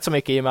inte sett så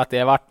mycket I och med att det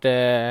har varit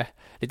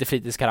lite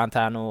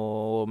fritidskarantän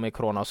och med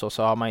corona och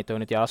så har man inte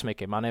hunnit göra så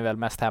mycket. Man är väl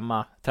mest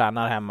hemma,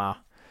 tränar,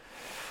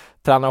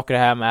 åker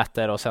hem,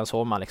 äter och sen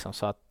sover man liksom.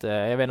 Så att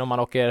jag vet inte om man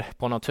åker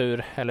på någon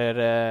tur eller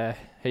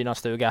hyr någon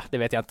stuga, det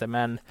vet jag inte.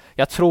 Men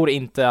jag tror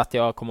inte att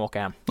jag kommer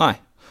åka hem. Nej.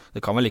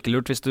 Det kan være like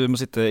lurt hvis du må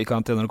sitte I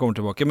karantene når du kommer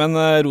tilbake. Men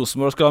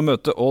Rosenborg skal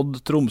møte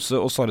Odd, Tromsø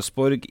og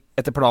Sarpsborg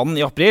etter planen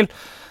I april.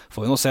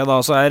 Får vi nå se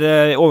da. Så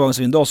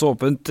overgangsvinduet også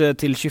åpent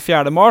til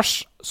 24.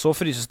 mars. Så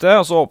fryses det,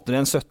 og så åpner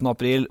det en 17.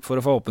 april for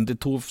å få åpent de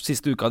 2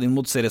 siste ukene inn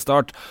mot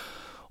seriestart.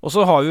 Og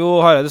så har vi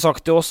jo Hareide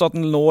sagt til oss at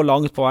den nå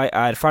langt på vei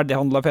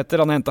ferdighandlet, Petter.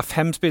 Han har hentet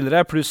 5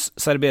 spillere, pluss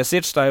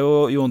Serbesic. Det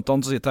jo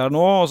Jontan som sitter her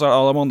nå, og så det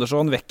Adam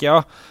Andersson, Vecchia,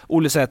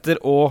 Ole Sæter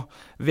og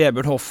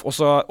Vebjørn Hoff. Og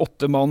så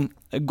 8 mann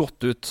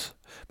gått ut.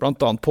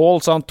 Blant annet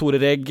Paul, Tore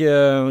Regg,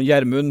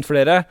 Gjermund,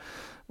 flere.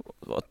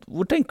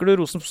 Hvor tenker du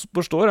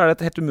Rosenborg står? Det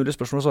et helt umulig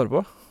spørsmål å svare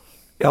på?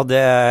 Ja,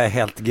 det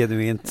helt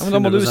genuint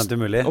 100%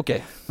 umulig.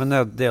 Okay. Men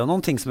det jo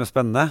noen ting som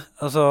spennende.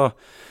 Altså,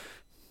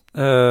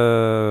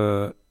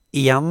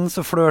 igjen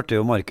så flørte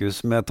jo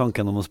Markus med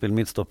tanken om å spille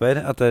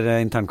midtstopper etter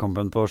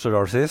internkampen på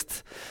Stjørdal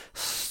sist.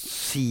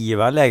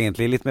 Sier vel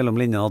egentlig litt mellom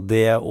linjene at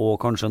det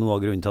og kanskje noe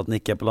av grunnen til at han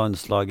ikke på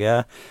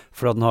landslaget,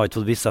 for at han har ikke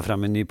fått vist seg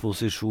frem i en ny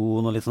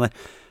posisjon og litt sånn der.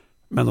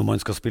 Men om man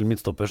skal spille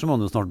midtstopper, så må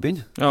man jo snart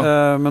begynne.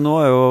 Ja. Men nå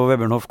jo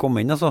Webern Hoff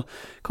kommet inn, altså.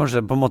 Kanskje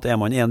på en måte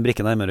man en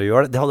brikke nærmere å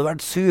gjøre det. Det hadde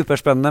vært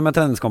superspennende med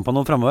treningskamper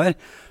nå fremover,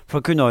 for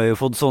da kunne vi jo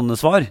fått sånne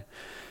svar.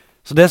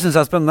 Så det synes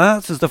jeg spennende.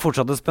 Jeg synes det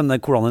fortsatt spennende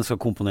hvordan han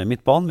skal komponere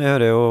midtbanen. Vi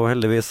hører jo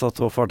heldigvis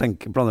at Hoff har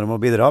planer om å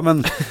bidra,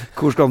 men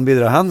hvor skal han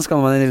bidra hen? Skal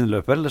han være en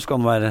innløper, eller skal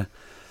han være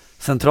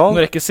sentral?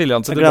 Nå rekker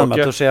Siljan seg tilbake. Jeg gleder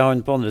meg til å se han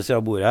på andre siden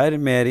av bordet her,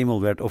 mer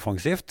involvert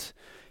offensivt.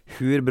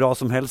 Hur bra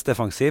som helst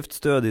defensivt,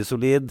 stødig,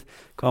 solid,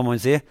 hva man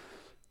si.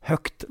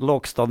 Høgt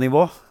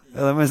lågstad-nivå,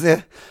 det må jeg si.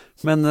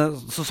 Men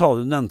så sa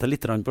du nevnte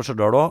litt på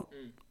Stjørdal også,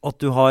 at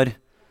du har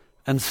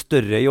en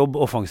større jobb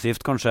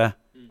offensivt kanskje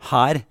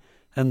her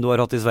enn du har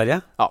hatt i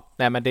Sverige? Ja,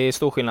 nej, men det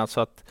stor skillnad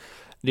så att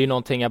det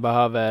någonting jag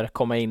behöver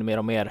komma in mer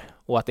och mer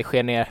och att det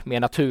sker mer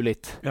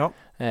naturligt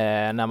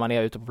när man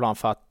ute på plan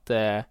för att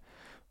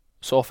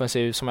så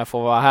offensiv som jag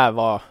får vara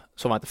här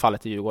så var inte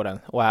fallet i Djurgården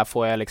och här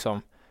får jag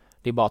liksom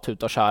det bara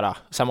tuta och köra.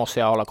 Sen måste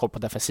jag hålla koll på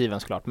defensiven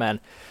såklart, men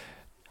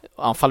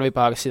anfaller vi på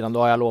högersidan då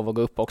har jag lov att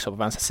gå upp också på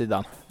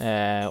vänstersidan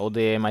och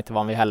det är man inte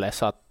van vid heller,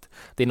 så att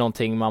det är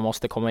någonting man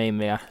måste komma in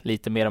med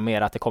lite mer och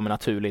mer, att det kommer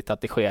naturligt,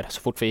 att det sker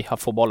så fort vi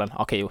får bollen.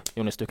 Okej,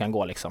 Jonas, du kan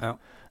gå liksom.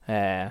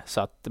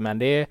 Så att,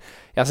 men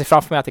jag ser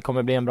framför mig att det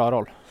kommer bli en bra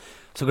roll.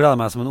 Så gleder jeg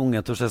meg som en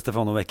unge til å se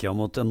Stefano Vecchia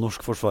mot en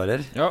norsk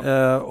forsvarer,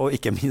 og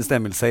ikke minst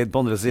Emil Seid på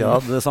andre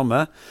siden, det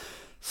samme.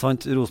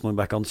 Sant,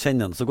 Rosenborg-backene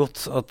kjenner han så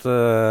godt at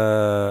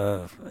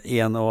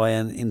i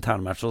en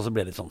internmatch så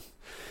blir det litt sånn.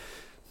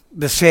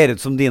 Det ser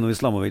ut som Dino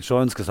Islamovic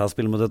og ønsker seg å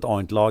spille mot et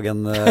annet lag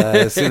enn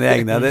sine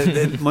egne.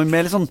 Man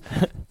er litt sånn,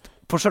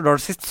 på Stjørdal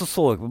sist så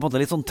det på en måte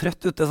litt sånn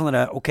trøtt ut. Det sånn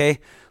der, ok,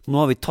 nå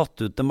har vi tatt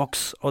ut det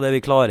maks av det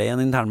vi klarer i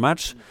en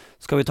internmatch.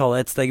 Skal vi ta det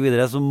et steg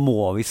videre, så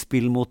må vi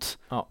spille mot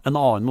en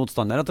annen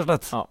motstander, rett og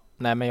slett. Ja,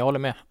 nej, men jag håller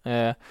med.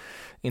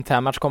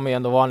 Internmatch kommer ju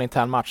ändå vara en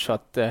internmatch, så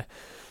att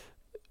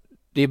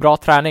det är bra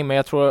träning, men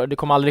jag tror det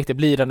kommer aldrig riktigt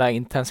bli den där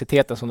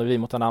intensiteten som det blir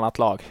mot en annat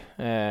lag.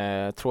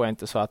 Tror jag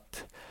inte, så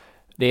att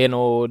det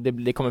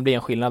kommer bli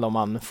en skillnad om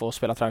man får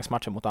spela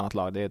träningsmatcher mot annat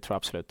lag, det tror jag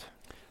absolut.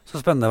 Så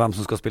spennende hvem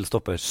som skal spille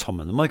stopper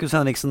sammen med Markus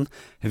Henriksen.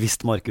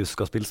 Hvis Markus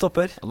skal spille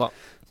stopper,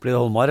 blir det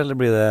Holmar eller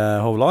blir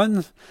det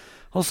Hovland?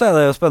 Og så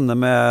det jo spennende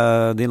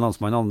med din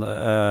landsmann Adam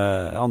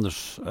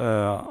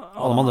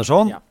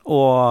Andersson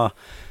og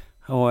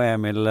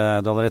Emil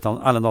Erlend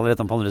Dahl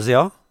Reitan på andre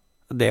siden.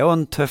 Det jo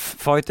en tøff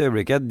fight i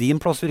øyeblikket. Din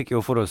plass virker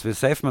jo forholdsvis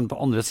safe, men på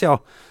andre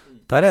siden,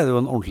 der det jo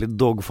en ordentlig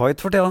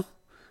dogfight for tida.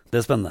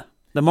 Det spennende.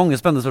 Det mange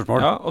spennende spørsmål.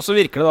 Ja, og så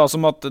virker det da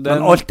som at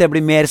men alt det blir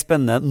mer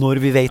spennende når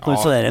vi vet når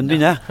sånn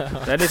begynner.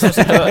 Det liksom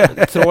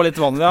trå litt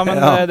vanlig, men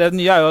det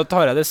nye jo at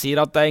Hareide sier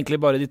at det egentlig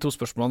bare de to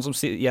spørsmålene som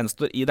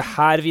gjenstår i det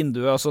her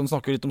vinduet. Altså han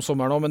snakker litt om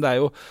sommeren nå, men det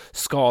jo,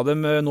 skal de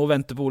nå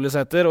vente på Ole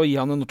Sæter og gi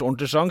han en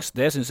ordentlig sjans?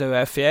 Det synes jeg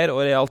jo fair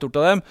og realt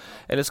gjort av dem.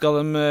 Eller skal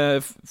de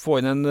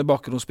få inn en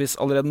bakgrunnsspiss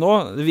allerede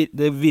nå?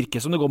 Det virker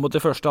som det går mot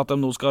det første, at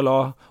de nå skal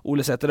la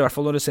Ole Sæter, i hvert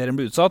fall når serien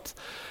blir utsatt.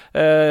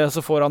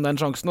 Så får han den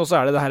sjansen, og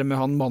så det det her med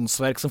han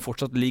mannsverk som fortsatt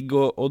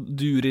ligger og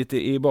durer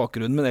i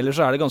bakgrunnen, men ellers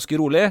det ganske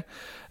rolig.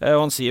 Og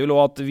han sier vel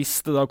også at hvis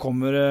det da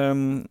kommer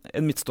en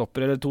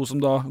midtstopper eller to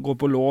som da går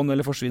på lån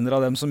eller forsvinner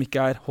av dem som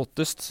ikke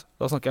hottest,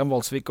 da snakker jeg om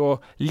Valsvik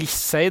og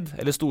Lisseid,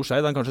 eller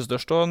Storseid, han kanskje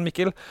størst og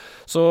Mikkel,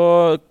 så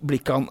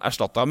blir ikke han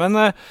erstattet.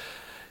 Men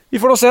vi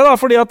får da se da,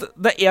 fordi at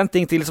det en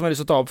ting til som jeg har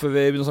lyst til å ta opp før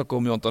vi begynner å snakke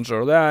om Jonathan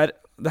selv, og det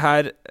det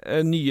her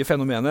nye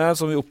fenomenet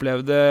som vi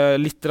opplevde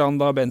litt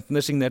da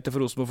Bentner signerte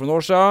for Rosenborg for noen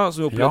år siden,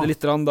 som vi opplevde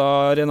litt da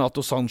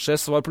Renato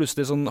Sanchez var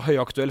plutselig sånn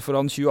høyaktuell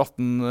foran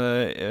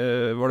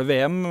 2018 var det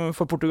VM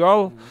for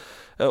Portugal,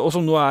 og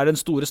som nå den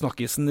store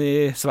snakkisen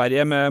i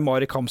Sverige med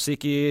Marek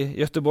Hamsik i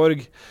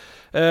Göteborg.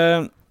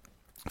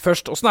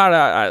 Først,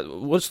 hvordan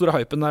hvor stor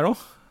hypen der nå?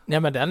 Ja,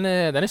 men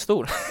den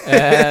stor.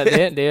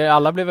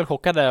 Alla blev väl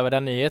chockade över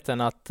den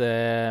nyheten att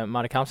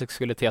Marek Hamsik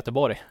skulle till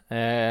Göteborg.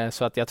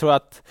 Så att jag tror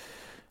att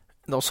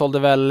de sålde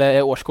väl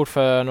årskort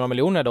för några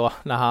miljoner då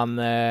när han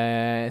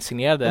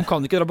signerade. De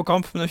kan inte dra på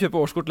kamp, men de köper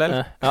årskort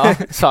lätt. Ja,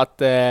 så att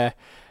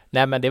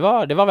nej, men det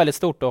var väldigt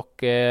stort, och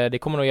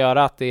det kommer nog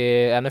göra att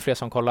det ännu fler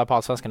som kollar på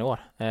Allsvenskan i år.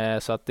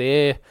 Så att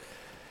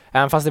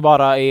även fast det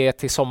bara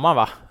till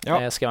sommar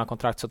skriver han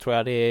kontrakt, så tror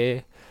jag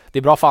det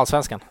är bra för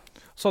Allsvenskan.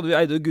 Så hadde vi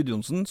Eide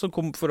Gudjonsen som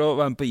kom for å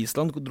være med på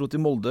Island og dro til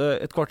Molde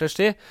et kvarters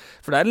tid.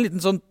 For det en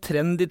liten sånn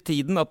trend i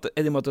tiden at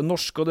det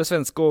norske og det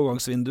svenske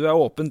overgangsvinduet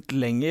åpent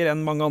lenger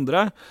enn mange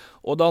andre.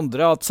 Og det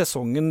andre at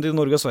sesongen til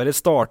Norge og Sverige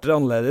starter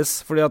annerledes,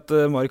 fordi at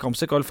Marek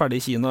Hamsik var ferdig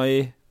i Kina i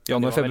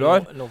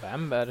januar-februar.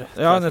 November.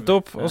 Ja,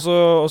 nettopp. Og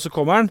så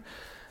kommer han.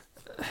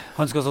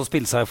 Han skal så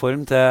spille seg I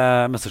form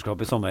til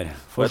mesterskap I sommer.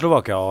 For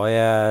Slovakia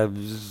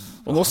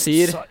og nå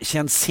sier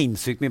tjent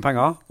sinnssykt mye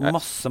penger.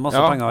 Masse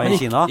penger I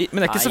Kina.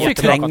 Men det ikke så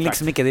fryktelig. Trenger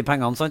liksom ikke de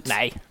pengene, sant?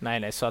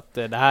 Nej, så att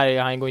det här,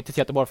 han går inte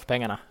till Göteborg för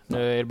pengarna.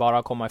 Nu det bara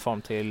att komma I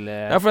form till...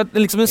 Ja, for det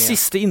liksom en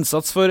siste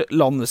innsats for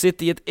landet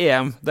sitt I et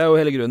EM. Det jo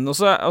hele grunnen. Og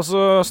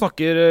så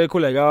snakker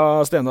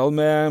kollega Stendal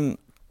med...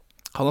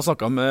 Han har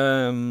snakket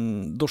med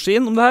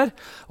Dorsin om det her.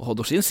 Og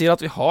Dorsin sier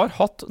at vi har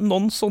hatt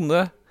noen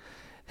sånne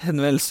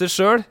henvendelser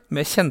selv,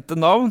 med kjente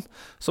navn,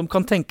 som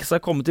kan tenke seg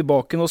å komme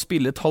tilbake og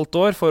spille et halvt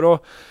år for å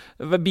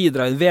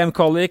bidra I en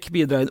VM-kvalik,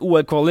 bidra I en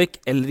OL-kvalik,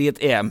 eller I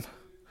et EM.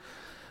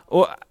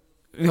 Og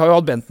vi har jo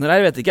hatt Bentner her,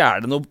 jeg vet ikke,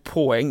 det noe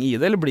poeng I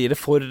det, eller blir det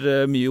for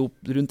mye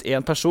opp rundt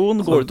en person?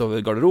 Går det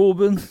utover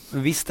garderoben?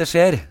 Hvis det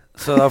skjer,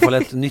 så det I hvert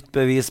fall et nytt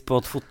bevis på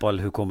at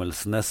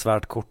fotballhukommelsen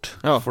svært kort.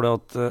 Fordi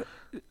at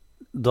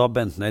da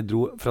Bentner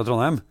dro fra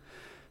Trondheim,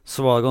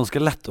 så var det ganske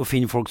lett å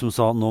finne folk som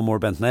sa no more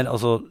Bentner.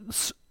 Altså,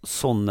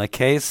 sånne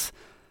case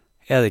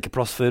det ikke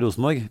plass for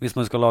Rosenborg. Hvis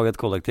man skal lage et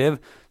kollektiv,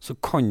 så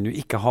kan du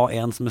ikke ha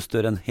en som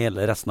større enn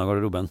hele resten av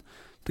garderoben.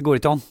 Det går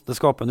ikke an. Det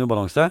skaper en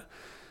ubalanse.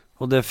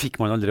 Og det fikk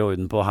man aldri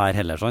orden på her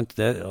heller, sant?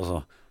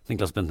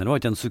 Niklas Bentner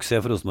var ikke en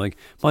suksess for Rosenborg.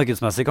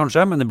 Markedsmessig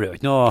kanskje, men det ble jo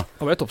ikke noe...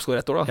 Han ble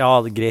toppskårer et år da. Ja,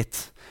 det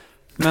greit.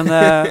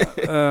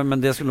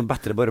 Men det skulle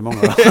bedre bare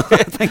mange,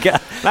 tenker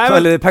jeg. Nei, så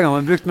alle de pengene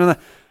man brukt, men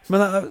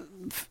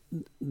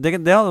det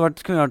kunne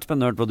vært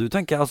spennende å høre hva du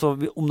tenker. Altså,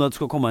 om det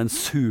skal komme en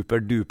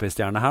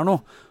super-duper-stjerne her nå,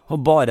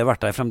 og bare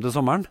vært der frem til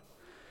sommeren.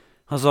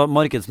 Altså,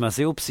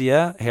 markedsmessig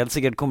oppside, helt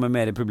sikkert komme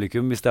mer I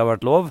publikum hvis det har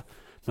vært lov.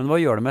 Men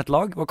vad gör det med ett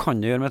lag? Vad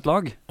kan du göra med ett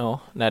lag? Ja,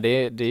 nej,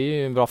 det är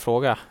ju en bra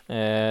fråga.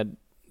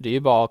 Det är ju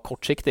bara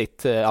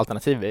kortsiktigt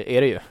alternativ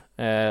är det ju.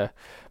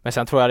 Men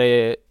sen tror jag det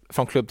är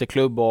från klubb till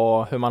klubb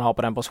och hur man har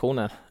på den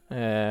positionen.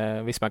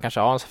 Visst man kanske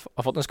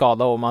har fått en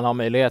skada och man har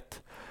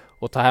möjlighet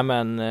att ta hem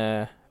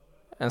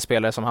en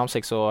spelare som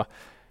Hamsik, så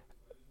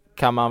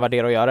kan man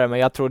värdera och göra det. Men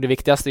jag tror det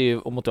viktigaste är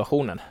ju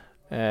motivationen,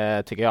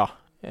 tycker jag.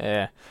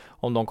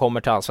 Om de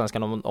kommer till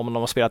Allsvenskan, om de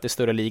har spelat I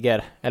större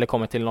ligor eller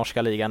kommer till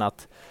norska ligan,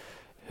 att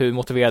hur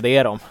motiverade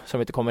är de som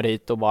inte kommer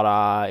hit och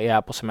bara är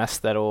här på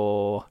semester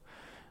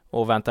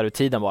och väntar ut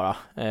tiden bara.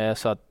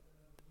 Så att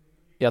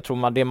jag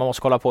tror det man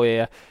måste kolla på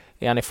är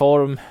han I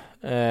form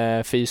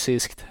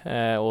fysiskt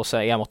och så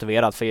är han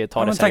motiverad för att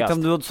ta det seriöst. Tänk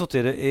om du hade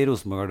suttit I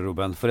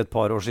Rosenborg-garderoben för ett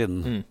par år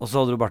sedan och så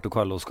hade Roberto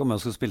Carlos kommit och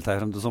skulle spela här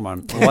fram till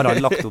sommaren. Och har han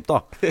lagt upp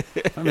då?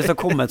 Men hvis det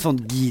kommer ett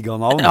sånt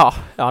giganavn,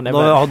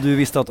 då hade du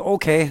visst att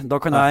okej, då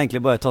kan jag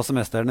egentligen bara ta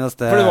semester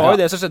nästa. För det var ju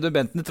det som skedde med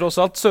Bentner trots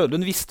allt.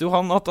 Södlund visste ju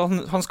att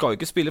han ska ju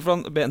inte spela,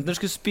 för Bentner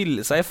skulle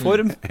spela sig I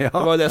form. Det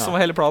var ju det som var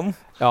hela planen.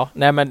 Ja,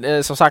 nej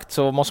men som sagt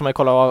så måste man ju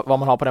kolla vad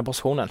man har på den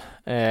positionen.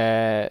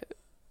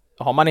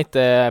 Har man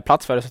inte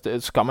plats för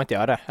det så ska man inte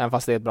göra det, även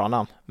fast det är ett bra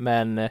namn.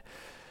 Men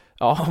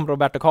ja, om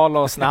Roberto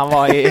Carlos när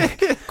han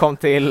kom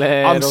till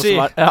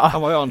Rosenborg,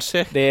 han var ju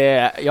Ansi.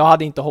 Jag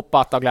hade inte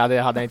hoppat av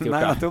glädje, hade jag inte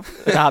gjort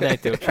det. Det hade jag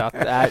inte gjort. Så att,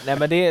 nej,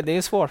 men det är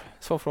en svår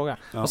fråga.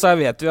 Ja. Och så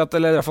vet vi att,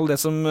 eller I alla fall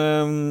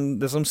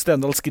det som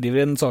Stendal skriver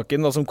I den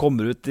saken då, som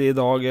kommer ut I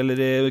dag eller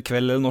I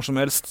kväll eller når som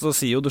helst, så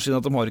sier jo Dorsin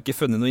at de har ikke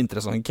funnet noen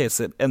interessante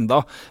caser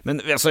enda.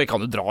 Men altså, kan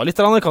du dra litt,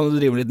 kan du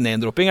drive litt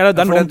name-dropping?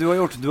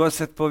 Du har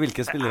sett på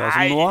hvilke spillere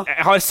som nå?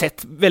 Jeg har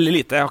sett veldig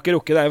lite. Jeg har ikke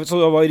rukket det.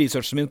 Så det var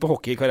researchen min på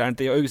hockeykarrieren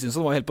til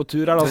Augustinsson var helt på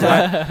tur her. Da,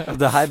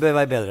 det her bør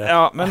være bedre.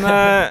 Ja,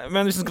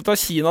 men hvis vi skal ta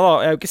Kina da,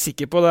 jeg jo ikke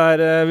sikker på det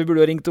her. Vi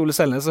burde jo ringt Ole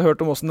Selnes og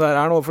hørt om hvordan det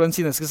nå, for den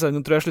kinesiske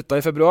sesongen tror jeg sluttet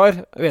I februar.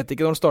 Jeg vet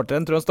ikke når den starter.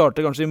 Jeg tror den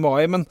starter kanskje I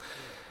mai,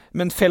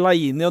 men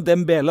Fellaini og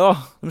Dembele da,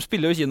 de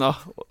spiller jo I Kina,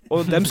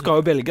 og dem skal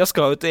jo Belgia,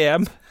 skal jo til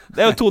EM.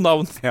 Det jo 2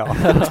 navn. Ja.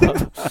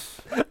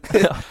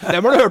 Det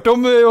har du hørt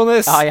om,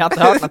 Jonas. Ja, jag har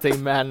inte hört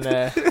någonting, men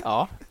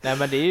ja. Nej,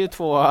 men det är ju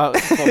två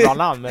bra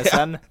namn, men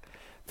sen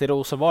till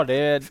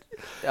Rosenborg,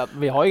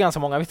 vi har ju ganska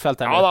många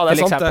mittfältare nu,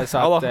 till exempel.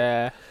 Så att,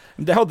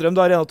 det hadde de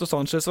da Renato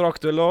Sanchez var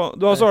aktuell,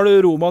 og så har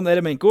du Roman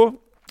Eremenko,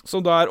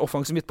 som da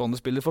offensiv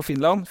midtbanespiller for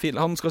Finland.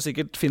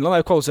 Finland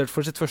jo kvalifisert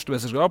for sitt første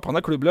mesterskap.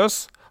 Han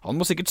klubbløs. Han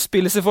må sikkert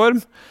spilles I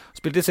form.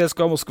 Spilt I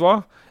CSKA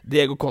Moskva.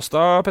 Diego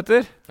Costa,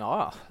 Petter.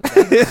 Ja.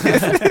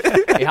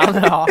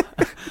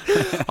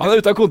 Han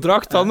ute av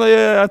kontrakt. Han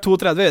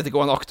 32. Jeg vet ikke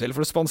om han aktuell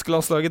for det spanske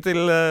landslaget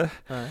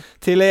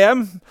til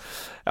EM.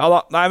 Ja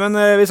da, nei, men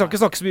vi skal ikke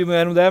snakke så mye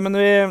mer om det, men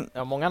vi...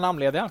 Ja, mange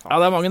navnledige I hvert fall. Ja,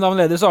 det mange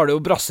navnledige, så har det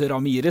jo Brasse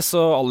Ramirez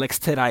og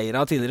Alex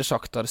Terreira, tidligere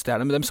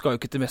Shakhtar-stjerne, men de skal jo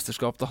ikke til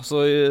mesterskap da, så...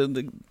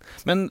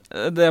 Men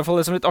det I hvert fall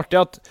det som litt artig,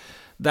 at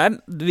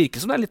det virker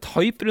som det litt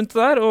hype rundt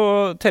det der,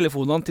 og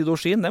telefonene til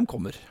Dorsin, de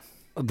kommer.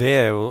 Det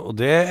jo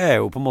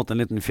på en måte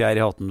en liten fjær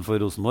I hatten for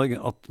Rosenborg,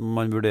 at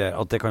man vurderer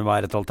at det kan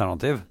være et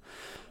alternativ.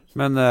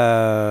 Men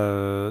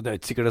det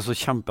ikke sikkert det så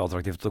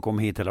kjempeattraktivt å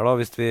komme hit heller da,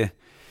 hvis vi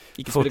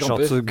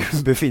fortsatt så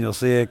befinner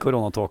oss I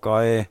koronatåka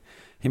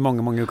I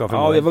mange uker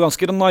fremover. Ja, vi var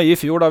ganske naive I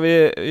fjor da,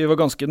 vi var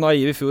ganske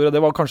naive I fjor, og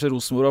det var kanskje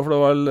Rosenborg, for det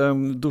var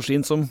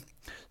Dorsin som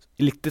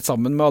litt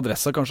sammen med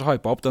Adressa kanskje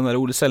hypet opp den der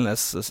Ole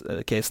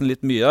Selnes-casen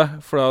litt mye,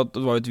 for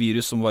det var jo et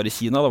virus som var I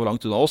Kina, det var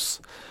langt unna oss.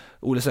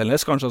 Ole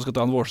Selnes, kanskje han skal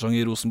ta en vårsesong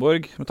i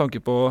Rosenborg, med tanke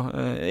på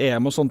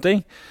EM og sånne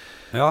ting.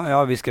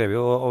 Ja, vi skrev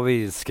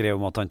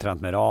om at han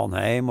trente med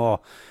Ranheim,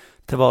 og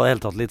det var det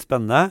hele tatt litt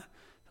spennende.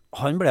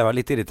 Han ble vel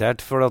litt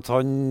irritert, for at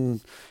jeg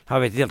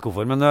vet ikke helt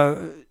hvorfor, men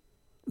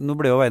nå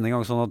ble jo veien en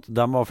gang sånn at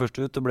de var først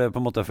ut, og ble på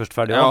en måte først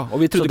ferdig. Ja,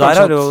 så der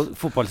har jo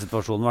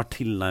fotballsituasjonen vært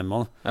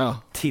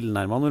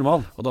tilnærmet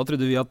normal. Og da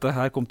trodde vi at det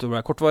her kom til å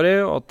være kortvarig,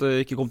 og at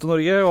det ikke kom til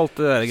Norge, og alt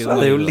det der. Så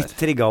det er jo litt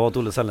trigget av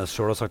at Ole Selnes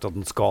selv har sagt at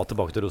han skal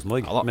tilbake til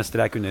Rosenborg, med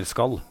strek under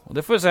skal. Og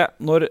det får vi se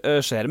når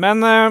skjer.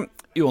 Men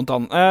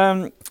Jonathan,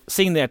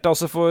 signerte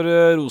altså for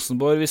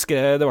Rosenborg,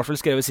 det var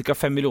skrevet ca.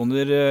 5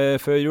 millioner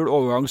før jul,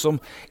 overgang som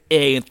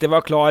egentlig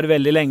var klar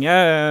veldig lenge.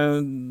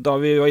 Da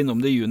vi var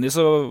innom det i juni,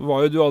 så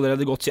var jo du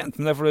allerede godt kjent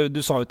med det, for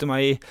du sa jo til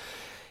meg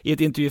i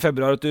et intervju i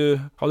februar at du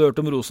hadde hørt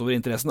om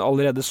Rosenborg-interessen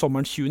allerede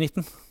sommeren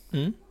 2019.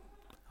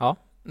 Ja,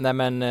 nej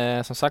men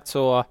som sagt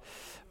så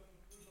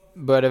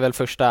började väl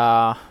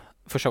första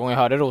gången jag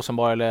hörde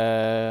Rosenborg,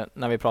 eller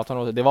när vi pratade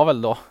om Rosenborg, det var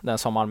väl då den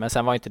sommaren, men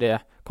sen var inte det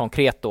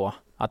konkret då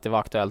att det var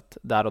aktuellt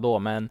där och då,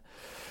 men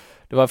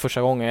det var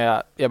första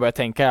gången jag började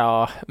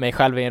tänka mig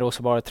själv i en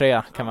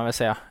Rosenborg-tröja, kan man väl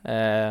säga.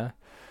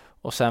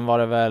 Och sen var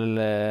det väl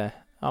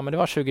men det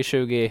var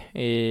 2020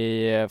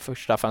 i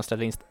första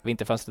fönstret,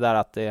 vinterfönstret där,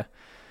 att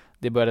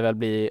det började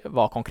väl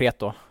vara konkret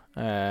då.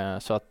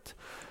 Så att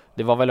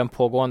det var väl en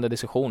pågående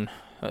diskussion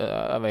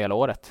över hela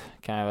året,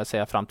 kan jag väl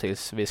säga, fram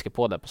tills vi skrev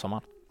på det på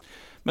sommaren.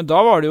 Men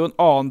da var det jo en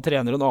annen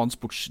trener og en annen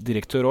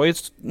sportsdirektør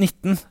også i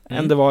 19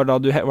 enn det var da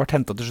du var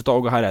hentet til slutt av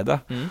Åge Hareide.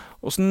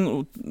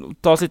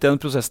 Ta oss litt i den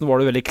prosessen,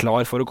 var du veldig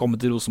klar for å komme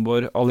til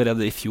Rosenborg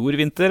allerede i fjor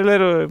vinter,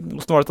 eller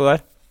hvordan var dette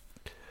der?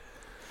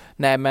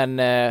 Nej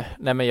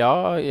men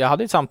jag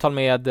hade ett samtal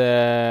med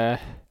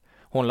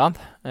Honland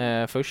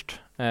först.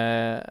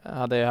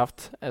 Hade jag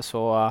haft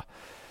så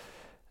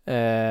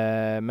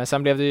men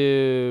sen blev det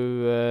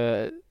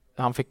ju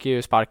han fick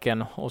ju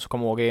sparken och så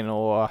kom Åge in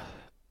och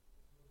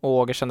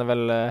Åge kände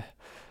väl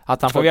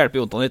att han får hjälpa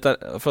Jonathan litt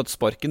der, for at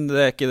sparken, det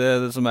er ikke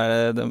det som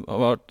de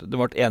har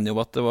vært enige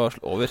om at det var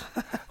over.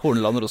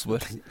 Horneland og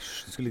Rosenborg.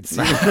 Skulle ikke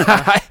si.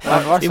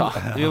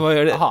 Vi må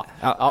gjøre det.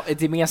 Ja,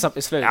 ett gemensamt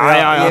beslut.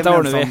 Ja, det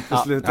ordner vi.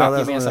 Ja,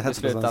 gemensamt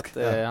beslut att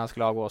han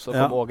skulle avgå, så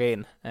kom Åge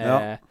in.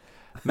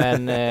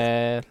 Men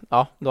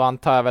då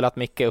antar jag väl att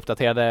Micke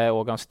uppdaterade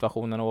Åge om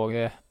situationen, och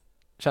Åge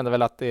kände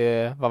väl att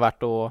det var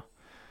värt att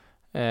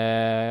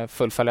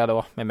fullfölja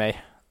då med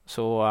mig.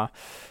 Så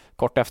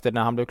kort efter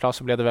när han blev klar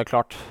så blev det väl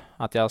klart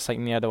att jag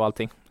signerade och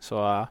allting.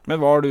 Så, men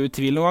var du i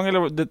tvil någon gång,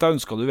 eller detta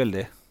önskade du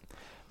väldigt?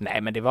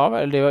 Nej, men det var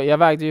väl, jag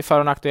vägde ju för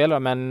och nackdelar,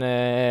 men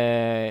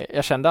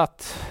jag kände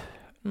att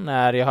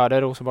när jag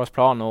hörde Rosenborgs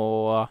plan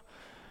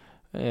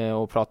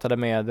och pratade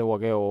med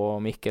Åge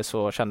och Micke,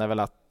 så kände jag väl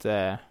att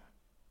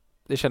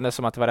det kändes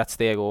som att det var rätt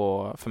steg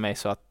för mig,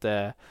 så att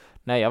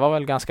nej, jag var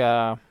väl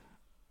ganska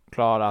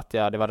klar att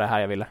det var det här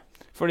jag ville.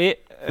 Fordi,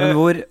 men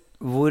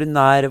hvor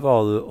nær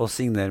var du å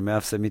signere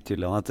med FC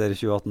Midtjylland etter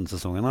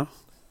 2018-sesongen da?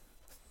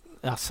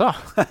 Jaså?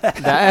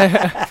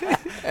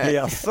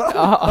 Jaså?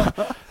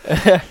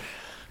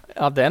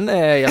 Ja,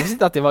 jag visste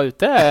inte att det var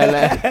ute,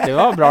 eller det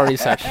var bra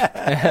research.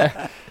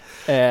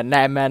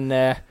 Nej,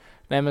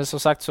 men som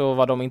sagt så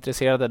var de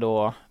intresserade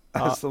då.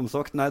 Ja. Som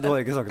sagt, nej, du har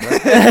inte sagt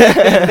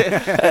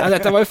det. Ja,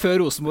 detta var ju för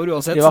Rosenborg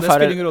uansett, det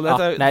spelar ingen roll.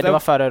 Det var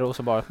före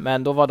Rosenborg,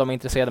 men då var de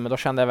intresserade, men då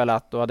kände jag väl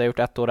att då hade jag gjort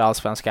 1 år i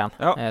Allsvenskan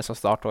som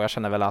start, och jag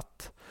kände väl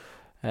att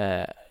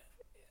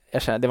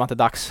det var inte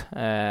dags.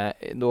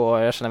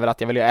 Jag kände väl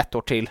att jag ville göra 1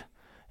 år till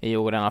i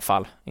år i alla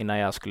fall innan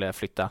jag skulle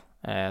flytta.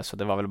 Så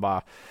det var väl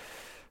bara,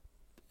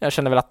 jag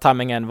kände väl att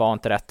timingen var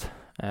inte rätt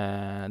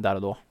där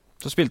och då.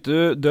 Så spilte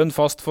du dønn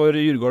fast for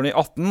Djurgården i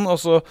 18, og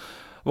så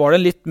var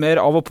det litt mer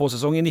av og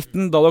på-sesong i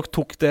 19, da dere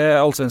tok det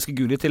allsvenske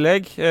gullet i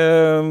tillegg.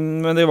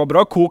 Men det var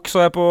bra kok,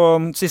 så jeg på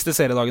siste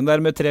seriedagen der,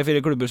 med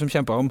 3-4 klubber som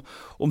kjempet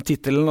om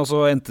titelen, og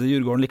så endte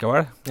Djurgården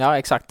likevel. Ja,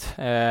 exakt.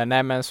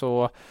 Nej, men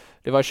så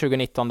det var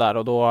 2019 där,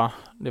 och då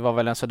det var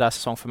väl en sådär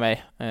säsong för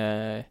mig.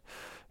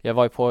 Jag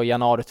var ju på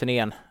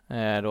januari-turnén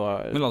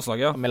då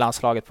med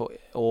landslaget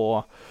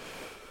och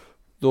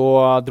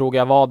då drog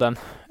jag vaden.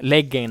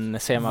 Läggen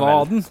ser man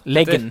vaden?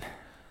 Väl.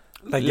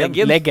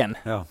 Läggen.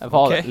 Ja.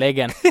 Okay.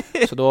 Läggen.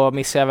 Så då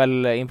missade jag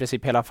väl i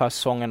princip hela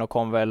säsongen och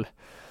kom väl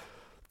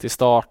till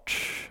start,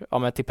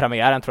 men till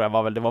premiären tror jag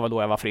det var väl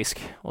då jag var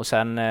frisk. Och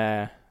sen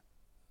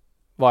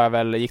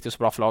gick det så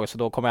bra för laget, så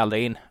då kom jag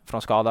aldrig in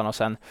från skadan, och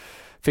sen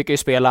fick jag ju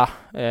spela,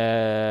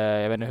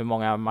 jag vet inte hur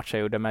många matcher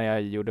jag gjorde, men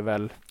jag gjorde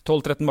väl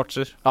 12-13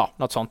 matcher. Ja,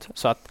 något sånt.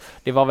 Så att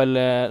det var väl,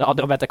 det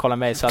var bättre att kolla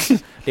mig, så att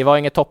det var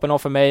inget toppenår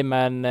för mig,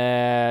 men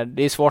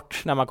det är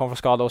svårt när man kommer från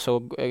skada och så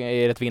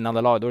är det ett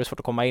vinnande lag, då är det svårt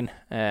att komma in.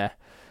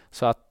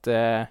 Så att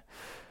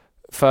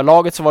för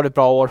laget så var det ett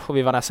bra år, och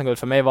vi var nästan guld.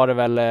 För mig var det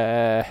väl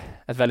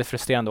ett väldigt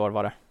frustrerande år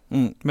var det.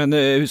 Men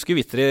husker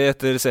Vittri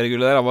etter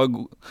seriegullet der,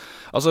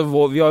 altså,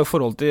 vi har jo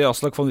forhold til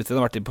Aslak von Vittri,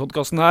 han har vært i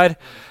podcasten her.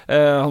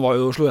 Han var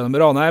jo slo gjennom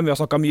med Ranheim, vi har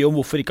snakket mye om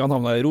hvorfor ikke han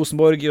havnet i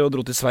Rosenborg og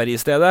dro til Sverige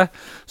i stedet.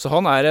 Så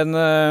han er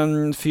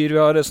en fyr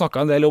vi har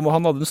snakket en del om, og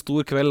han hadde en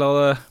stor kveld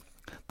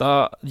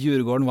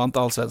Djurgården vant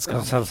allsvenskan.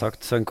 Ja,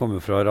 selvsagt, så han kommer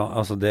fra,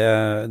 altså det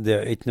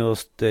er ikke noe,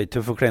 det er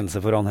ikke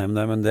forkleinelse for Ranheim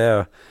det, men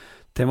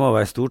det må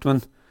være stort,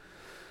 men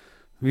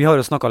vi har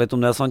jo snakket litt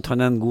om det, sant?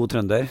 Han er en god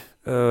trønder.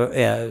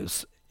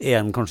 Er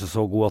han kanskje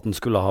så god at han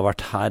skulle ha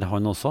vært her,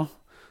 han også?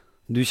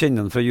 Du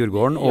kjenner han fra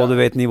Djurgården, og du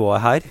vet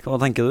nivået her. Hva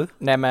tenker du?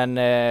 Nej men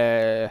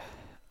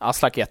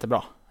Aslak är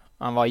jättebra.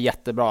 Han var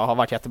jättebra, har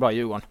varit jättebra i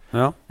Djurgården.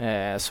 Ja.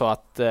 Så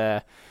att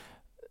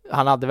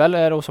han hade väl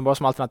Rosenborg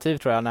som alternativ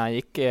tror jag när han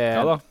gick.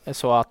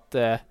 Så att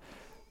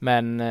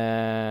men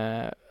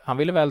han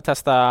ville väl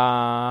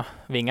testa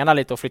vingarna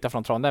lite och flytta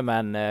från Trondheim,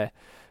 men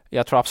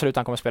jag tror absolut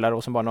han kommer spela i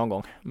Rosenborg någon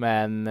gång.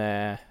 Men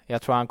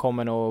jag tror han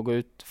kommer nog gå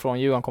ut från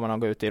Djurgården, kommer han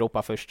gå ut i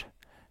Europa först.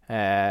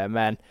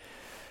 Men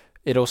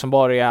i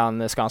Rosenborg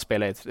ska han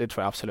spela, det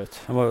tror jeg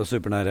absolutt. Han var jo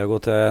supernære å gå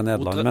til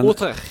Nederland.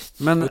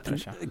 Men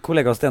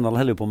kollega Stendal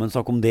heller på med en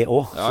sak om det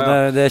også.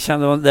 Så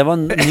det var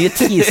en ny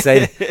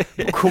teaser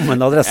på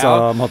kommende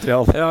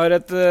adressematerial. Han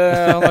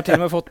har til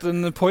og med fått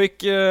en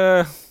poik,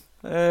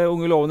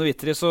 unge lovende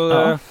Vittri,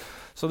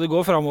 så det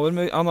går fremover.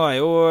 Men han er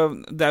jo,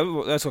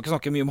 jeg skal ikke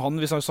snakke mye om han,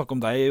 vi skal snakke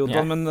om deg,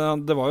 Jontan,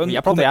 men det var jo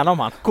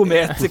en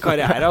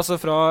kometkarriere, altså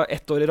fra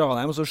 1 år i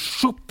Ranheim, og så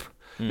sjupp!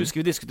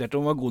 Husker vi diskuterte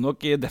om han var god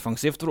nok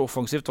defensivt, for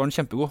offensivt var han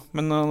kjempegod.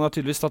 Men han har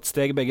tydeligvis tatt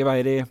steg begge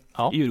veier i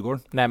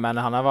Djurgården. Nej, men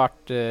han har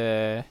varit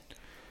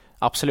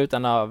absolut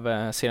en av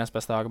seriens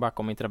bästa högerback,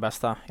 om inte det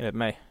bästa enligt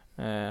mig.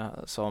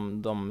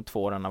 Som de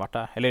 2 åren har varit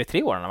där. Eller är det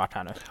 3 åren har varit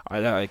här nu?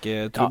 Nej, det är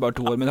inte, tror bara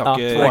 2 år, men det har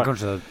inte... Nej,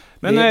 kanske.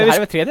 Men det här är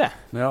väl 3D?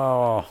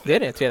 Ja. Det är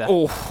det,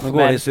 3D. Nu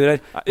går det sur her.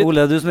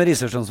 Ole, du som er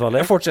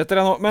researchansvarlig. Jeg fortsetter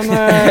jeg nå, men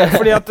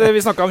fordi at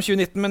vi snakket om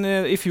 2019, men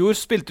i fjor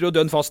spilte du jo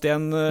dønn fast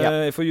igjen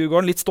for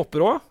Djurgården. Litt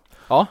stopper også.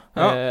 Ja.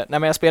 Nej,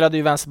 men jag spelade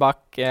ju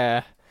vänsterback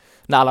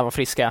när alla var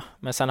friska.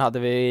 Men sen hade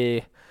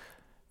vi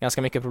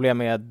ganska mycket problem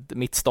med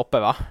mittstopper,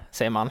 va?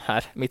 Säger man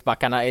här.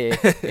 Mittbackarna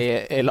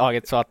i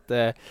laget. Så att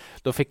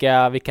då fick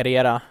jag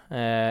vikariera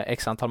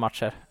x antal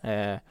matcher.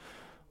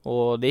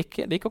 Och det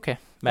gick okej.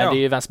 Men det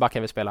är ju vänsterback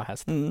jag vill spela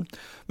helst.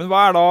 Men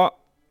vad då,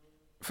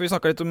 för vi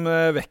snackade lite om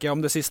Vecchia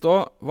om det sista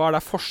då. Vad är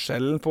det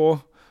forskjellen på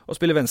å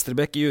spille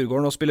venstreback i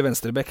Djurgården og spille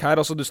venstreback her?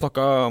 Altså du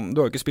har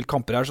jo ikke spilt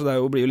kamper her, så det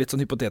blir jo litt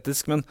sånn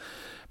hypotetisk,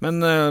 men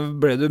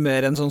ble du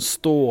mer en sånn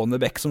stående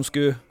back som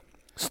skulle,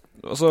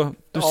 altså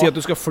du sier at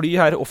du skal fly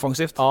her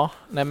offensivt? Ja,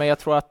 nej men jag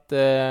tror att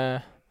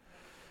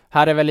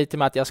här är väl lite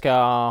med att jag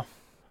ska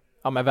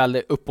men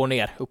väldigt upp och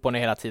ner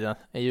hela tiden.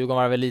 I Djurgården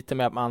var det väl lite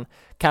mer att man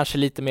kanske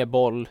lite mer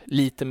boll,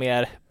 lite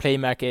mer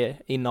playmaker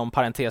inom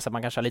parentes, att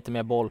man kanske har lite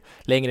mer boll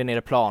längre ner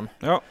i plan.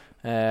 Ja.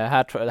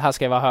 Här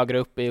ska jag vara högre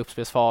upp i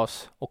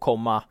uppspelsfas och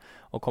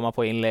komma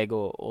på inlägg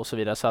och så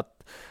vidare, så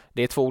att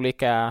det är 2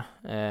 olika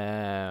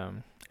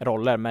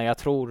roller, men jag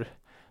tror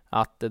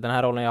att den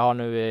här rollen jag har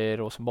nu i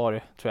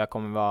Rosenborg tror jag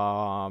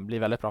kommer bli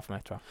väldigt bra för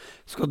mig, tror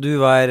jag. Ska du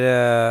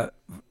vara,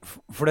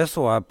 för det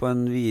så jag på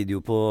en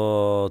video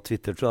på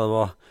Twitter, tror jag det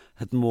var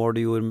ett mål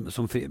du gjorde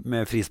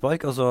med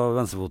frispark, alltså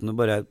vänsterfoten du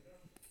bara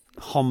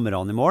hamrar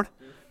han i mål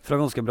från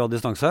ganska bra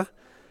distanse.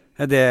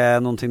 Är det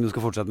någonting du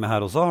ska fortsätta med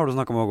här också? Har du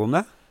snackat med någon om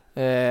det?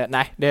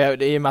 Nej, det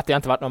är ju med att det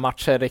inte varit några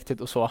matcher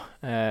riktigt och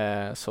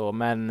så,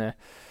 men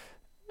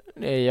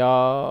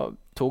jag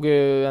tog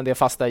ju en del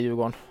fasta i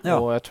Djurgården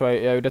och jag tror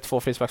jag gjorde 2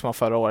 frisparksmål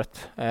förra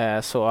året,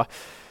 så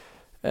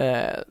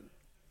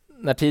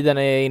när tiden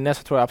är inne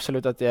så tror jag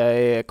absolut att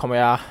jag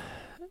kommer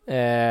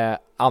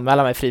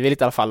anmäla mig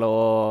frivilligt i alla fall,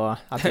 och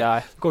att jag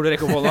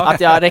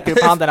att jag räcker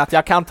upp handen, att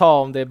jag kan ta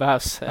om det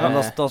behövs.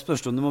 Men då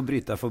spørs om du må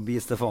bryta förbi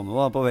Stefano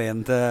då, på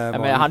vägen till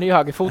men han är ju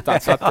högerfotad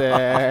så att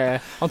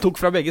han tog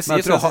från bägge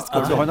sidor.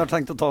 Jag tror han har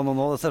tänkt att ta någon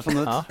av det, ser sån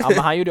ut. Ja, men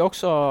han gjorde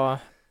också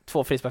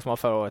 2 frisparksmål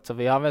förra året, så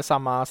vi har väl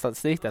samma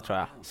statistik där, tror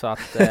jag. Så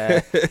att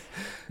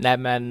nej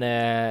men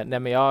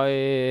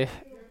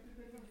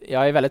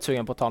jag är väldigt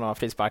sugen på att ta några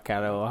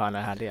frisparkar och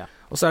hörna här det.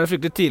 Og så det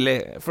fryktelig tidlig,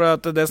 for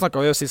at det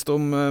snakket vi jo sist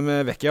om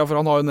med Vecchia, for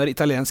han har jo den der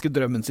italienske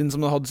drømmen sin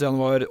som han hadde siden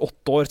han var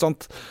 8 år,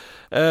 sant?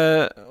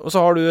 Og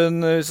så har du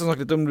vi skal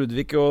snakke litt om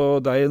Ludvig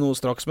og deg nå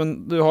straks,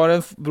 men du har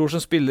en bror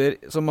som spiller,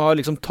 som har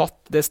liksom tatt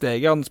det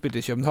steget. Han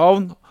spilte i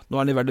København, nå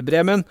er han i Werder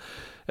Bremen.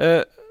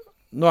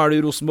 Nå er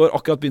det i Rosenborg,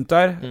 akkurat begynt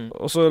der,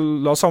 og så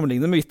la oss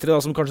sammenligne med Vitre da,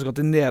 som kanskje skal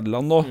til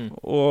Nederland nå,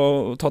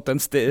 og tatt den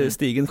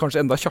stigen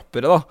kanskje enda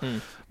kjappere da.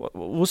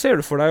 Hvor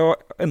ser du for deg å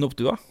ende opp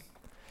du da?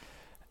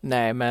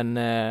 Nej, men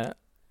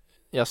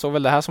jag såg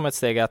väl det här som ett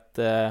steg att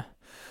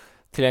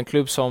till en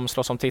klubb som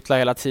slåss om titlar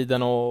hela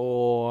tiden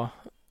och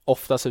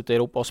oftast ute i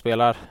Europa och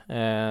spelar,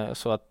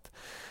 så att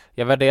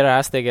jag värderar det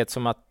här steget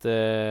som att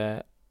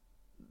det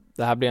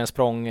här blir en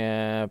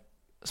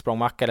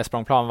språngmacka eller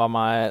språngplan,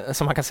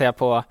 som man kan säga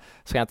på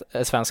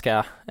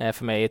svenska,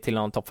 för mig till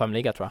någon topp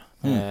 5-liga, tror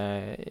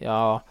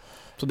jag.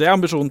 Så det är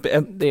ambitionen?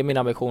 Det är min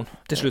ambition.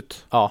 Till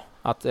slut? Ja,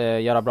 att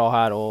göra bra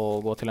här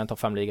och gå till en topp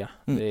 5-liga.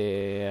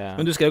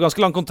 Men du skrev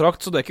ganska lång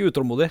kontrakt, så det är inte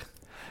utålmodig?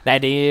 Nej,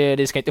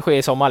 det ska inte ske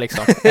i sommar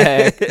liksom.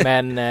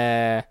 Men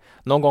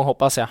någon gång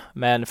hoppas jag.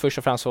 Men först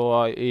och främst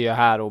så är jag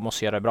här och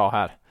måste göra det bra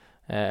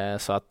här.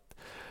 Så att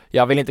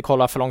jag vill inte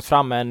kolla för långt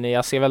fram, men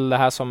jag ser väl det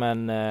här som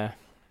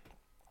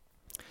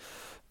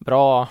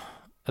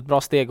ett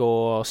bra steg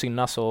att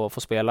synas och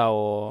få spela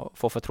och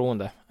få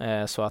förtroende.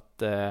 Så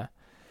att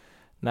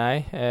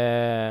nej,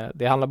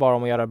 det handlar bara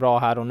om att göra det bra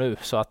här och nu.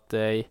 Så att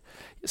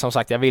som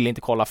sagt, jag vill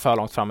inte kolla för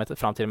långt fram i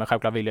framtiden, men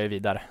självklart vill jag ju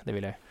vidare. Det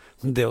vill jag.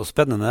 Det är ju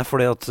spännande, för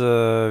att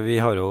vi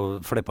har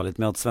ju flippat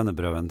lite med att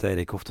svenneprøven till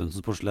Erik Hoftun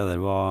som sportsleder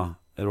var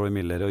Roy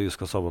Miller och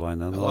Juska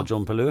Savolainen och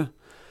John Pelou.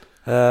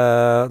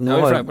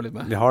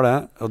 Vi har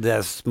det, och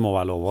det må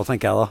være lov,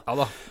 tenker jeg da. Ja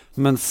da.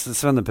 Mens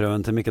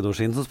svenneprøven til Mikke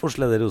Dorsin som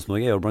sportsleder i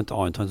Rosenborg er jo blant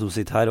annet han som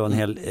sitter her, og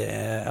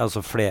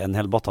en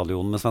hel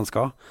bataljon med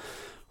svensker.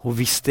 Og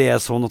hvis det er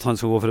sånn at han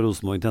skal gå fra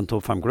Rosenborg til en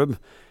topp 5-klubb,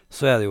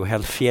 så er det jo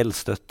helt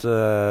fjellstøtt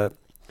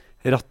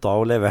ratta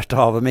og levert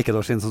av Mikke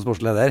Dorsin som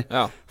sportsleder.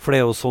 Ja. For det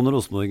er jo sånn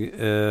Rosenborg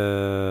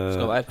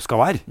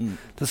skal være.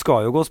 Det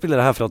skal jo gå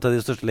spillere herfra til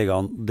de største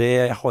ligaene.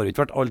 Det har jo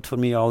ikke vært alt for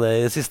mye av det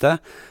i det siste.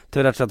 Det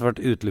har rett og slett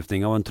vært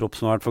utlufting av en tropp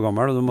som har vært for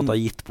gammel, og du måtte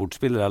ha gitt bort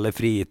spillere eller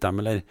frigitt dem,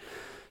 eller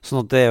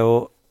sånn at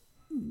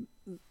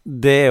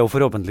det er jo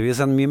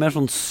forhåpentligvis en mye mer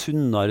sånn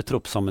sunnere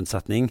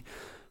troppsammensetning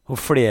og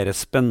flere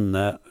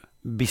spennende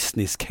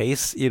business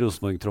case i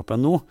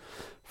Rosenborg-troppen nå.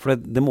 For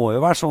det må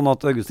jo være sånn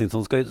at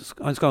Augustinsson skal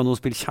jo nå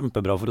spille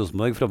kjempebra for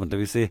Rosenborg,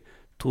 forhåpentligvis i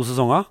 2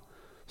 sesonger.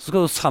 Så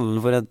skal du selge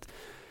den for et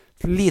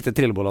lite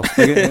trillebollast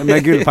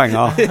med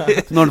gullpenger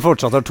når den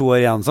fortsatt har 2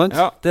 år igjen, sant?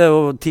 Ja. Det er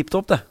jo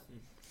tipp-topp, det.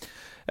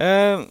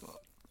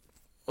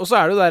 Og så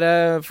er det jo der,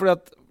 fordi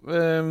at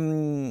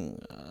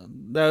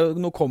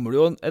nå kommer det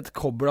jo et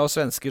kobbel av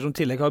svensker som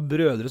tillegg har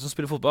brødre som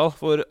spiller fotball.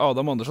 For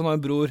Adam Andersson har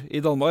en bror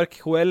i Danmark,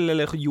 Joel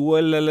eller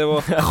Joel eller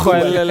hva?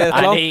 Joel eller et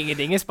eller annet. Nej,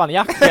 det är ingen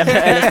spanjack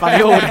eller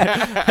spanjor.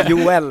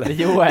 Joel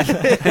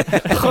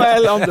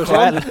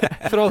Andersson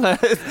från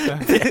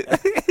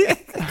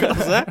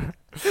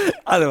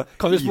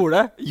kan du spole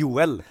det?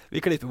 Joel. Vi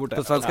klipper bort det.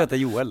 På svensk heter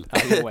Joel.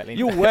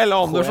 Joel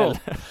Andersson.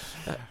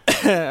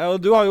 Og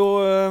du har jo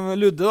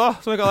Ludde da,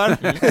 som vi kaller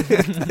den.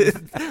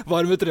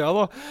 Varme trøya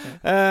da.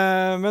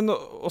 Men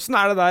hvordan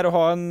er det der å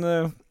ha en...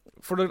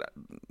 For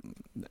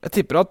jeg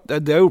tipper at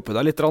det har hjulpet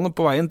deg litt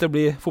på veien til å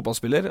bli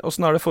fotballspiller.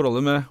 Hvordan er det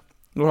forholdet med...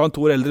 Når du har en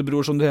 2 år eldre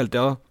bror som du hele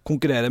tiden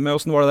konkurrerer med,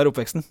 hvordan var det der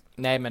oppveksten?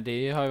 Nej, men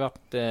det har ju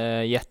varit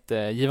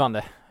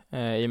jättegivande.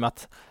 I och med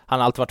att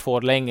han alltid varit 2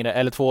 år längre,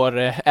 eller 2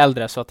 år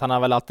äldre, så att han har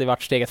väl alltid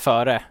varit steget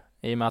före.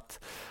 I och med att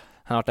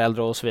han har varit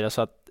äldre och så vidare,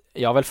 så att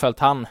jag har väl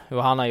följt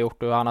hur han har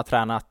gjort och hur han har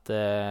tränat,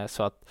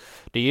 så att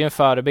det är ju en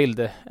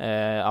förebild,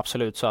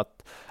 absolut, så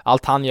att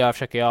allt han gör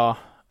försöker jag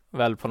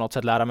väl på något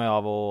sätt lära mig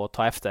av och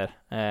ta efter.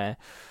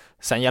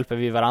 Sen hjälper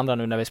vi varandra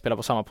nu när vi spelar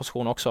på samma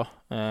position också,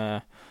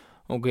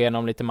 och gå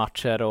igenom lite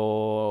matcher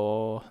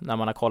och när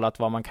man har kollat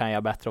vad man kan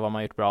göra bättre och vad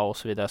man gjort bra och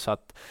så vidare, så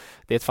att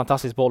det är ett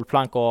fantastiskt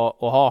bollplank att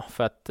ha,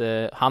 för att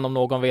han om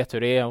någon vet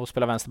hur det är att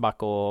spela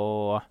vänsterback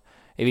och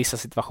i vissa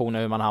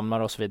situationer hur man hamnar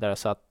och så vidare,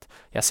 så att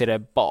jag ser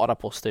det bara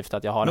positivt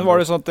att jag har. Men var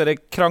det sånn at dere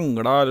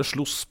krangla eller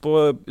slåss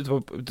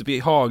ute i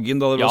hagen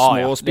da dere var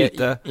små og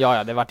spilte?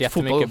 Ja, det har varit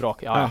jättemycket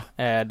bråk.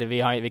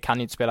 Vi kan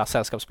ju inte spela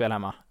sällskapsspel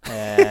hemma.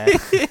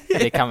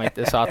 Det kan vi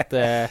inte, så att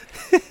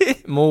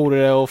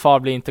mor och far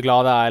blir inte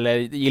glada eller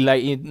gillar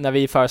när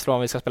vi föreslår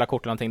om vi ska spela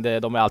kort eller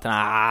någonting, de är alltid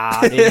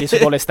det blir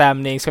så dålig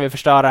stämning, ska vi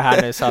förstöra det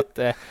här nu, så att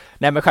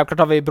nej, men självklart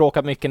har vi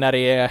bråkat mycket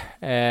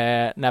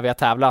när vi har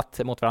tävlat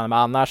mot varandra, men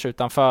annars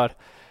utanför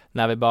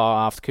när vi bara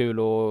har haft kul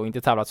och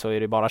inte tävlat så är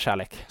det bara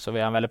kärlek. Så vi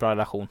har en väldigt bra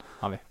relation,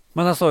 har vi.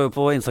 Men jag såg ju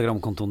på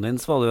Instagram-konton din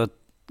så var det ju ett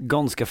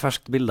ganska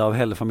färskt bild av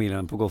hela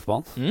familjen på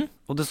golfbanan.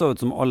 Och det såg ut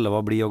som alla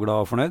var bli och glada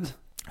och förnöjd.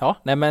 Ja,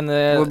 nej men...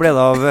 Vad blev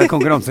det av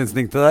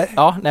konkurrensinstinktet där?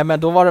 Ja, nej men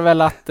då var det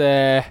väl att...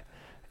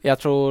 jag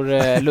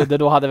tror Ludde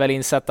då hade väl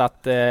insett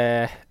att...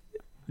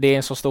 det är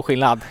en så stor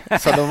skillnad.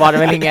 Så då var det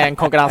väl ingen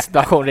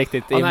konkurrenssituation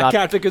riktigt. Han är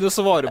kanske kunde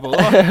svara på det.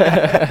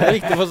 Det är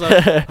viktigt för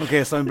sig.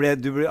 Okej, så han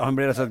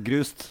blev rätt så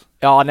grust.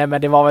 Ja, nej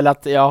men det var väl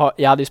att jag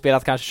hade ju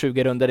spelat kanske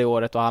 20 runder i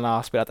året och han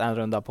har spelat en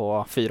runda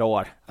på 4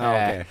 år.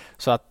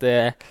 Så att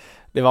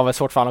det var väl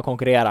svårt för honom att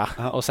konkurrera.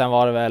 Och sen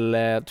var det väl,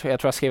 jag tror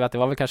jag skrev att det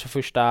var väl kanske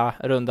första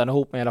rundan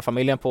ihop med hela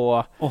familjen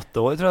på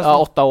 8 år tror jag. Ja,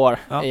 8 år.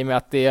 I och med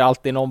att det är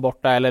alltid någon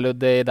borta, eller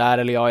Ludde är där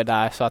eller jag är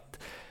där. Så att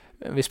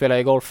vi spelade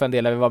ju golf en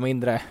del när vi var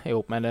mindre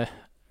ihop, men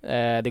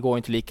det går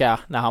inte lika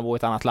när han bor i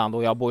ett annat land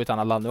och jag bor i ett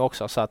annat land nu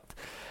också. Så att,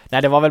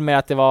 nej, det var väl mer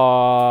att det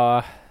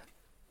var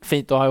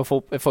fint att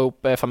få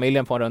ihop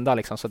familjen på en runda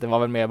liksom, så det var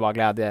väl mer bara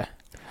glädje.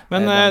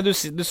 Men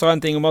du sa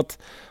en ting om att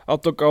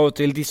dere av og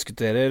til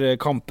diskuterer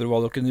kamper, hva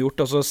dere kunne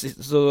gjort. Altså,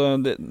 så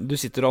du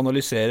sitter og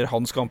analyserer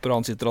hans kamper, och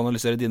han sitter och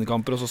analyserar dina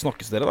kamper, och så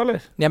snackes dere da,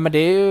 eller? Ja, men det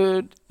är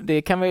ju,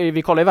 det kan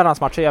vi kollar i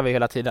varandras matcher, gör vi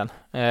hela tiden.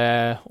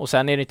 Och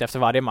sen är det inte efter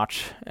varje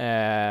match.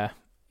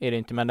 Är det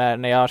inte, men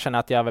när jag känner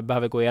att jag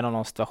behöver gå igenom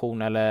någon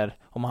situation, eller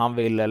om han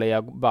vill, eller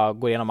jag bara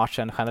går igenom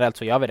matchen generellt,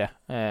 så gör vi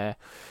det.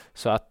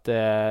 Så att,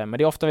 men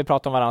det är ofta vi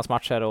pratar om varandras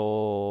matcher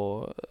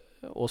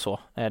och så.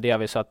 Det gör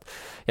vi, så att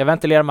jag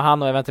ventilerar med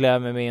han och jag ventilerar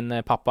med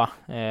min pappa.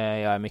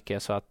 Jag är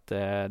mycket, så att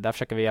där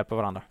försöker vi hjälpa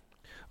varandra.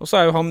 Och så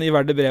är ju han i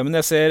Werder Bremen.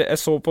 Jag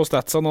så på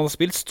statsen, han har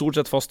spelat stort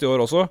sett fast i år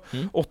också.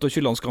 28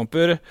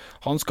 landskamper.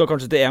 Han ska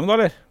kanske till EM då,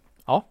 eller?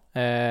 Ja,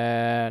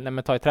 när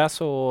man tar i trä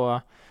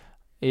så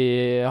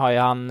har ju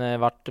han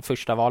varit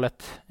första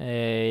valet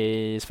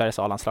i Sveriges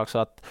A-landslag, så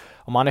att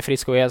om han är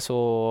frisk och hel så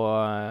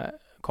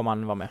kommer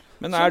han vara med.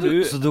 Men är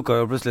du... Så dukket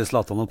jo plutselig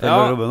Zlatan opp i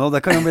garderoben, og det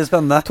kan jo bli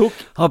spennende.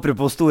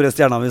 Apropos store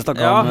stjerner vi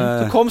snakket om.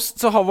 Du kom,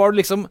 så var du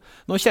liksom...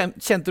 Nå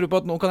kjente du på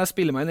at nå kan jeg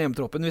spille meg i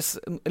EM-troppen hvis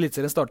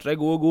elitserien starter deg,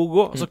 gå,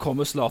 og så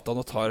kommer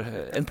Zlatan og tar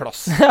en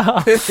plass.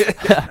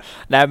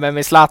 Nej, men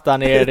med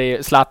Zlatan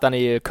är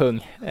ju kung.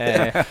 Han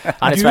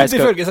är Sveriges kung.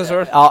 Ifølge seg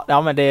selv.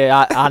 Ja, men det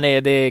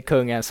är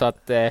kungen, så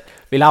att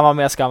vill han vara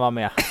med ska han vara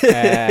med.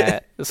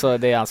 Så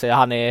det alltså,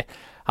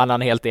 han har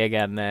en helt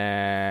egen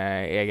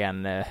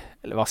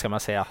eller vad ska man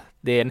säga?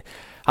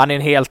 Han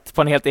är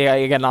på en helt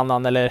egen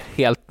annan eller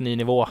helt ny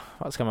nivå,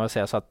 vad ska man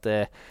säga, så att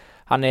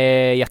han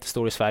är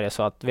jättestor i Sverige,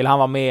 så att vill han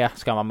vara med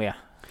ska han vara med.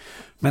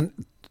 Men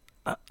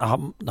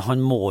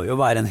han må jo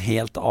være en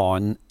helt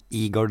annen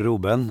i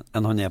garderoben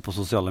enn han er på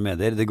sosiale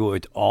medier. Det går jo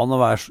ikke an å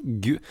være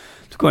gud.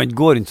 Du kan ikke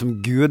gå rundt som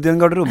gud i en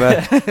garderobe.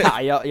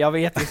 Nej, jag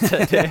vet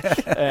inte.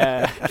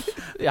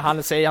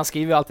 Han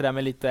skriver ju alltid det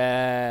med lite...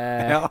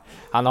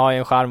 Han har ju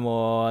en charm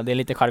och det är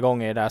lite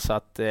jargong i det där, så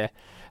att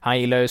han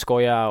gillar ju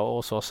skoja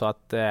och så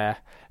att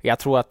jag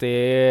tror att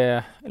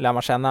lär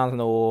man känna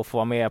honom och få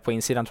vara med på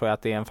insidan, tror jag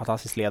att det är en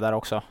fantastisk ledare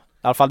också. I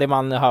alla fall det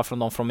man hör från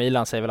dem från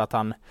Milan säger väl att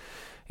han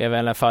är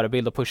väl en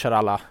förebild och pushar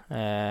alla.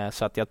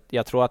 Så att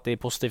jag tror att det är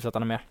positivt att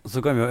han är med.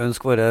 Så kan vi jo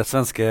ønske våre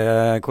svenske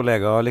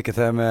kollegaer lykke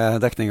til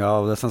med dekninga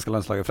av det svenske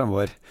landslaget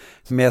fremover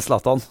med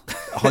Zlatan.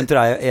 Han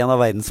tror jeg er en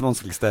av verdens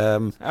vanskeligste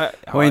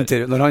å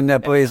intervjue. Når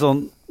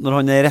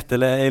han er rett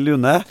eller i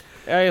lune,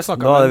 jeg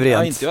snakket da er det med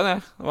vrient. intervjuet det.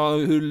 Det var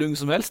hur lung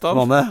som helst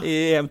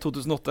i EM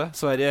 2008.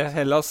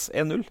 Sverige-Hellas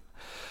 1-0.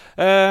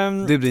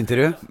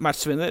 Dybdeintervju?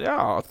 Matchvinner,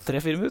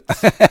 3-4 minutter.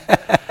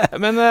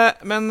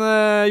 men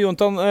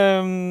Jonathan,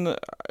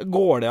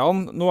 går det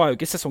an? Nå er jo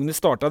ikke sesongen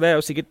startet, det er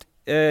jo sikkert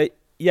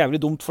jævlig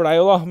dumt for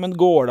deg også da, men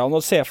går det an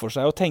å se for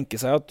seg og tenke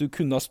seg at du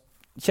kunne ha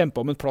kjempet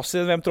om en plass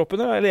i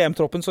VM-troppen, eller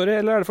EM-troppen,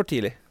 eller er det for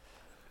tidlig?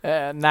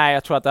 Nej,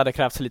 jag tror att det hade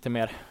krävts lite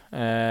mer.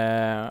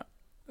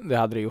 Det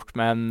hade det gjort,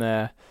 men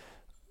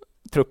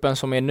truppen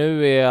som är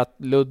nu är att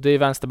Ludde är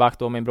vänsterback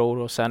då, min bror,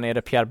 och sen är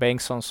det Pierre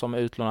Bengtsson som är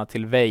utlånad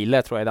till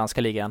Vejle, tror jag, i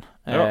danska ligan.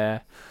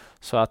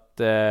 Så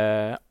att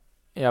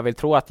jag vill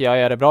tro att jag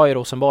gör det bra i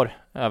Rosenborg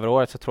över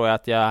året, så tror jag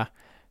att jag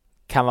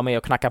kan vara med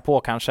och knacka på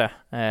kanske,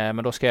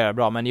 men då ska jag göra det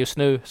bra. Men just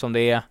nu som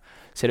det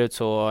ser ut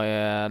så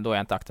då är jag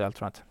inte aktuell,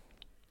 tror jag inte.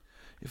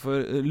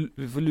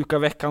 Vi får luka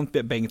vekk han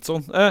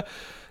Bengtsson.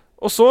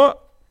 Og så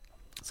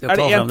skal jeg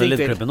ta frem det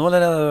lydklippet nå,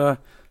 eller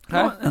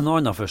er det noe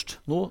annet først?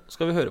 Nå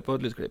skal vi høre på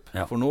et lydklipp,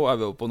 for nå er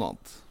vi over på noe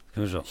annet.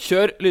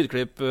 Kjør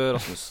lydklipp,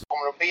 Rasmus.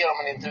 Kommer du be om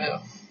en intervju?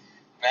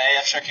 Nej,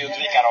 jag försöker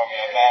undvika dem,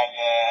 men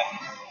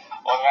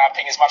och den här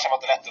pingismatchen var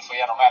inte lätt att få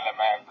igenom heller,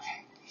 men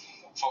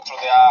folk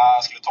trodde jag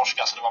skulle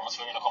torska, så det var man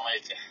tvungen att komma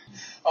hit.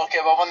 Okej,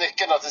 vad var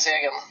nyckeln då till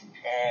segern?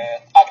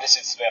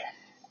 Aggressivt spel.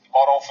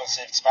 Bara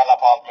offensivt, smälla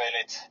på allt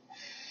möjligt.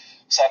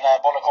 Sen när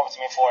bollen kommer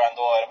till min forehand,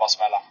 då är det bara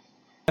smälla.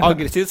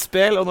 Aggressivt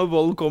spel, og når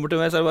bollen kommer til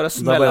meg, så er det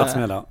bare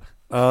smälla.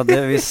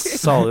 Vi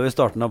sa det jo i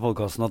starten av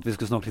podcasten at vi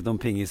skulle snakke litt om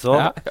pingis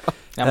også.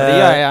 Ja, men det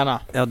gjør jeg gjerne.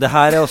 Ja, det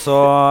her er også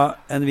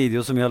en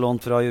video som vi har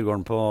lånt fra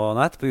Djurgården på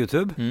nett, på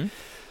YouTube,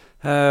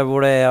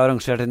 hvor det er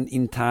arrangert en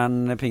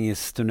intern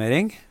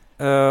pingisturnering,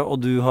 og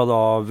du har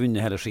da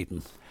vunnet hele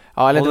skiten.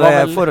 Ja, eller og det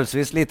var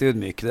forholdsvis lite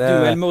ydmyk.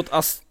 Duell mot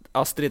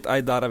Astrid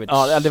Ajdarevic.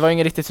 Ja, det var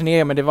ingen riktig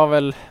turnering, men det var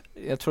väl,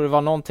 jag tror det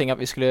var någonting att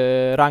vi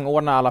skulle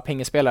rangordna alla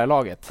pingespelare i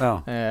laget.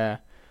 Ja.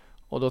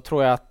 Och då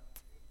tror jag att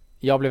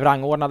jag blev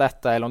rangordnad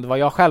detta, eller om det var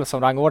jag själv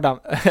som rangordnade,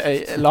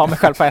 la mig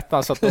själv på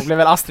ettan, så att då blev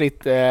väl Astrid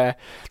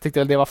tyckte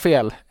väl det var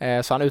fel,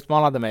 så han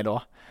utmanade mig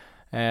då.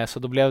 Så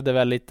då blev det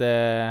väl lite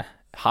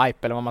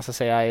hype, eller vad man ska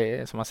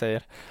säga, som man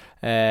säger.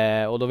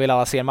 Och då ville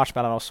alla se en match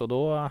mellan oss, och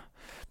då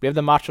blev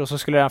det match, och så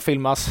skulle den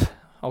filmas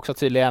också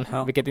tydligen,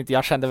 vilket inte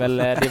jag kände väl,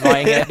 det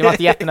var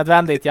inte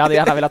jättenödvändigt. Jag hade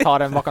gärna velat ta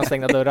den bakom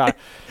stängda dörrar.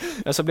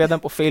 Men så blev den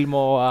på film,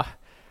 och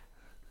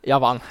jag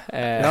vann.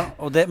 Ja,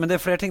 men det är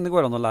fler ting det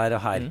går an att lära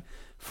här.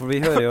 For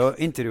vi hører jo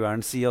intervjueren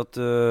si at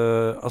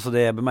altså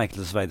det er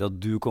bemerkelsesverdig at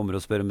du kommer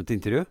og spør om et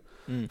intervju.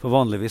 For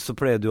vanligvis så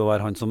pleier du å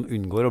være han som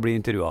unngår å bli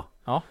intervjuet.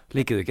 Ja.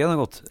 Liker du ikke det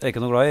godt? Er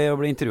ikke noe glad i å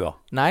bli intervjuet?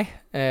 Nej,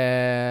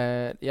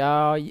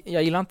 jag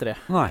gillar inte det.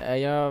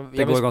 Nej,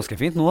 det går ganska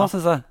fint nu,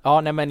 synes jeg.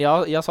 Ja, nej, men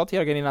jag sa till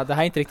Jörgen innan att det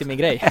här är inte riktigt min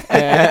grej.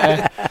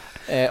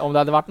 Om det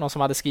hade varit någon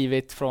som hade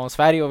skrivit från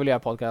Sverige och ville göra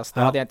podcast,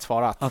 då hade jag inte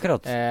svarat.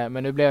 Akkurat.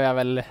 Men nu blev jag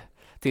väl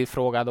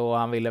tillfrågad, och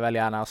han ville väl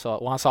gärna.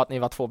 Och han sa att ni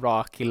var 2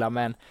 bra killar,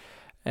 men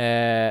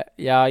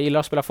jag gillar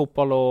att spela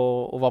fotboll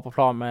och vara på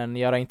plan, men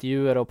göra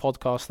intervjuer och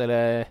podcast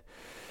eller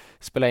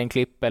spela in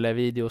klipp eller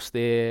videos,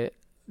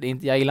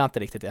 jag gillar inte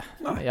riktigt det.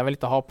 Jag vill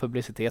inte ha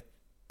publicitet,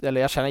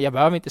 eller jag känner jag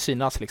behöver inte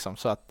synas liksom,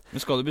 så att. Men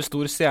ska du bli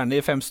stor stjärna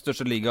i 5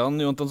 största ligan,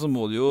 Jonathan, så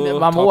må du ju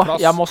ta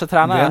plats. Jag måste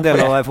träna. Det är en del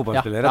av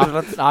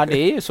fotbollsspelare. Ja, det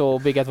är ju så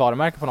att bygga ett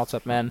varumärke på något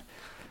sätt, men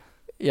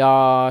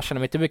jag känner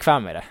mig inte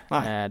bekväm med det.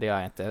 Det gör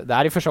jag inte. Det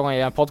här är första gången jag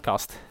gör en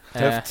podcast.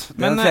 Tøft.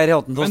 Men det er i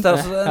hatten til oss. Det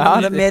er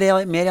også mer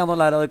igjen å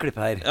lære av det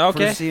klippet her. For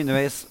du sier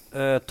underveis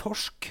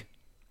torsk.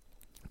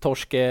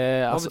 Torsk,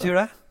 Hva betyr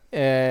det?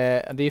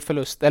 det är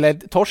förlust. Eller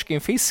torsk i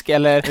en fisk,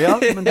 eller... Ja,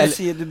 men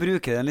du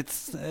brukar den lite...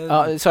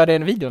 Ja, så är det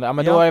en video där.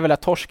 Men då är det väl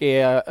att torsk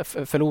är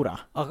förlora.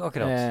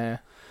 Akkurat.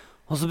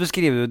 Och så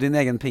beskriver du din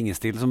egen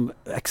pingestil som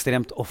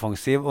extremt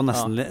offensiv och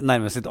nästan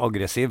närmast lite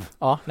aggressiv.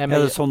 Ja, nej, men...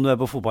 Är det sån du är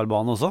på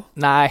fotbollsbanan också?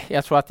 Nej,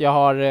 jag tror att jag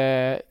har...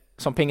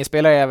 som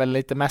pingespelare är jag väl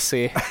lite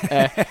Messi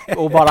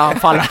och bara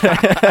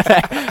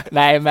anfallare.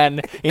 Nej,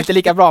 men inte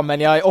lika bra,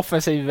 men jag är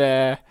offensiv.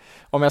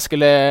 Om jag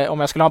skulle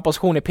ha en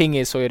position i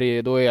pingis så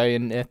då är jag ju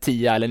en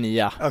 10 eller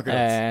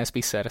 9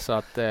 spisser, så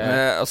att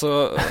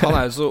alltså, han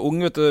är ju så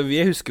ung, vet du.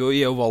 Vi husker ju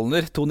Geo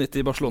Wallner 290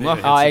 i Barcelona.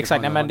 Ja,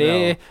 exakt. Nej,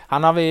 men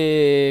han har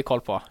vi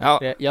koll på.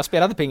 Ja. Jag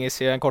spelade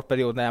pingis i en kort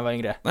period när jag var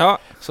yngre. Ja.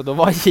 Så då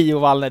var Geo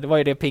Wallner, det var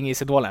ju det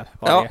pingisidolen.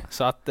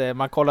 Så att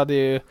man kollade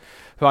ju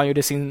hur han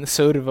gjorde sin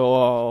serv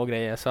och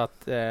grejer, så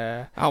att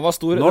han var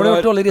stor. Nu har du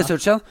gjort dålig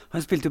research sen.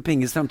 Han spelade ju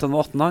pingis fram till han var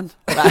 18 år.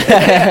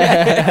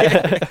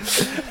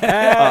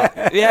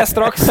 Vi är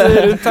strax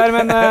runt här,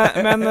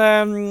 men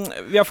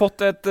vi har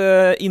fått ett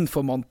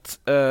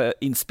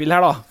informant-inspill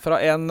här då, från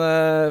en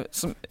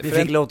som... Vi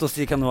fick lov att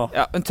sticka nu.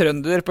 Ja, en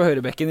trønder på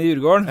Høyrebækken i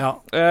Djurgården.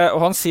 Ja.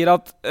 Og han sier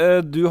at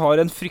du har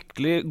en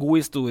fryktelig god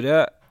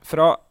historie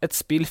fra et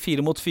spill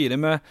 4-mot-4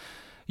 med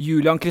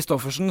Julian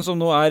Kristoffersen, som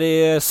nå er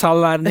i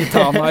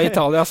Salernitana i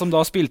Italia, som da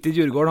spilte i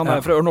Djurgården. Han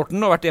er fra Ørn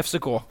Horten og vært i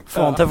FCK.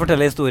 Få han til å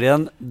fortelle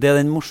historien. Det er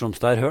den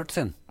morsomste jeg har hørt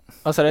sin.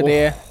 Altså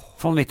det...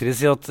 Van Witteri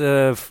sier at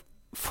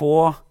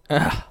få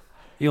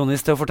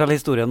Jonis til å fortelle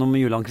historien om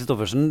Julian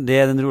Kristoffersen. Det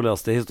är den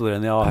roligaste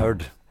historien jag har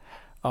hört.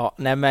 Ja,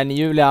 nej, men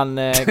Julian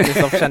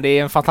Kristoffersen, det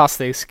är en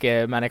fantastisk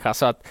människa,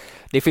 så att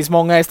det finns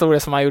många historier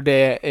som han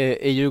gjorde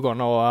i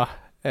Djurgården, och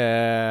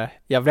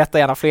jag berättar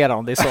gärna flera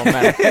om det är så,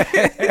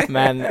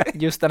 men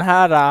just den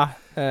här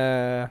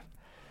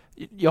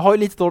jag har ju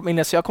lite dåligt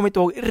minne, så jag kommer inte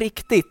ihåg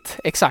riktigt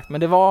exakt,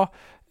 men det var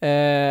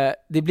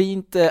det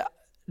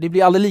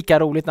blir aldrig lika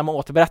roligt när man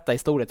återberättar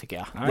historier, tycker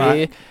jag.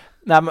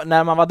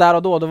 När man var där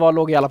och då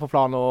låg alla på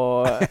plan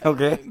och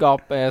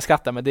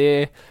skrattade, men det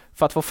är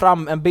för att få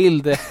fram en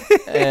bild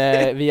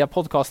via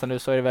podcasten nu,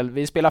 så är det väl,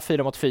 vi spelar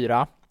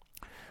 4-mot-4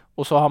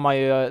 och så har man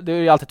ju, det är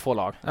ju alltid 2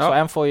 lag, så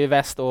en får ju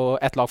väst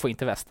och ett lag får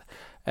inte väst,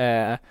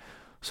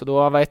 så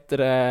då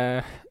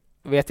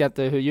vet jag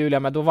inte hur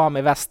Julian, men då var han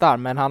med västar,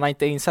 men han har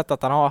inte insett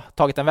att han har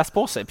tagit en väst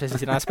på sig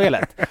precis innan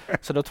spelet,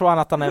 så då tror han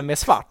att han är med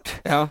svart,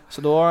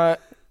 så då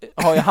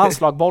har ju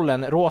hans lag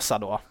bollen rosa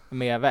då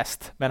med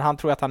väst, men han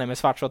tror att han är med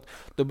svart, så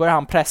då börjar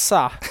han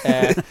pressa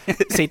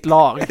sitt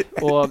lag,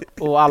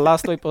 och alla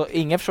står ju på,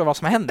 ingen förstår vad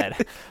som händer,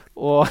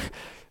 och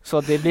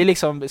så det blir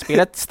liksom,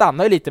 spelet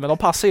stannar ju lite, men de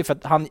passar ju för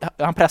att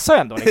han pressar ju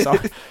ändå liksom.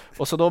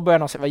 Och så då börjar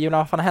de säga,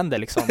 vad fan händer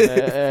liksom?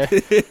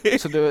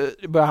 Så då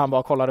börjar han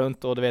bara kolla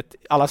runt, och du vet,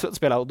 alla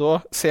spelar, och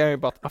då ser han ju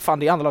bara att, vad fan,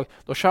 det är andra lag.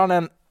 Då kör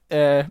han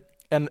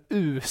en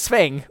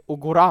U-sväng och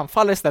går och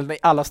anfaller istället när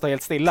alla står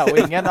helt stilla, och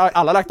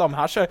alla lagt om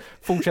här, så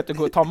fortsätter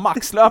gå ta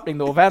maxlöpning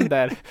då och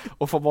vänder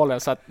och får bollen,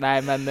 så att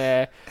nej,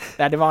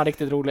 det var en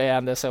riktigt rolig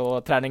händelse,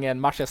 och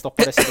matchen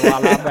stoppades då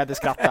alla började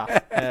skratta.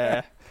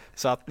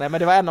 Så att nej, men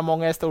det var en av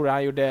många historier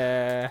han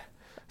gjorde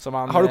som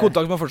han... Har du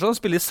kontakt med fortsatt? Han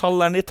spelar i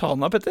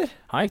Salernitana, Petter?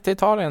 Han gick till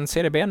Italien,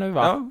 Serie B nu,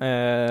 va?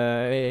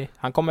 Ja.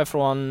 Han kommer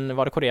från,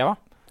 var det Korea, va?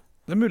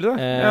 Det är möjligt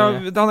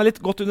det. Han är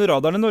lite gått under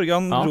radarn i Norge.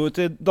 Han drog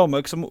till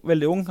Danmark som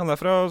väldigt ung. Han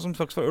är som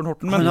sagt från Ørn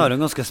Horten. Han har en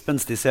ganska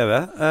spänstig CV.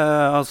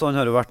 Alltså han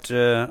har ju varit...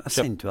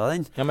 Sent du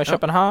den? Ja, men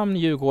Köpenhamn,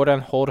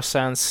 Djurgården,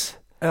 Horsens.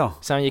 Ja.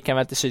 Sen gick han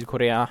väl till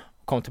Sydkorea.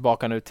 Kom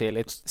tillbaka nu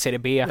till Serie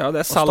B. Ja, det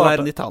är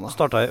Salernitana.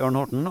 Startade i Ørn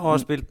Horten och har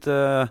spelat...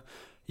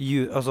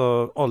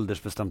 alltså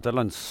åldersbestämda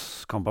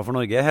landskamper för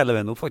Norge hela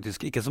vägen upp,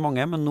 faktiskt inte så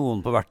många, men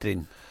någon på vart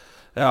trinn.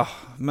 Ja,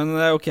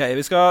 men okej,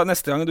 vi ska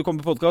nästa gång du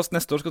kommer på podcast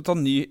nästa år ska ta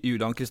ny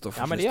Julian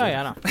Kristoffersen. Ja, men det gör jag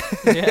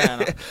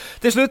gärna.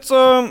 Till slut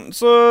så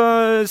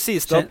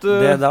sägs det att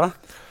det där då?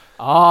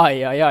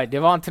 Aj, det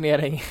var en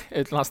turnering,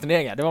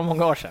 utlandsturneringar. Det var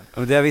många år sedan.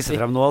 Och det jag visar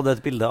fram nu, det är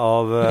ett bild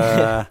av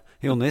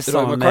Jonis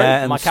sammen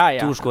med en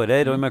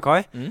storskårer, Roy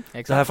Mackay.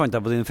 Det här fant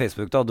jag på din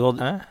Facebook då. Du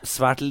hade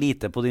svärt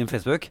lite på din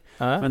Facebook,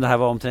 men det här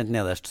var omtrent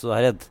nederst, så det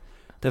här är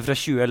det är från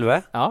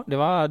 2011. Ja, det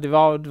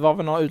var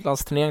väl någon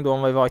utlandsturnering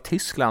då vi var i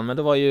Tyskland, men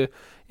det var ju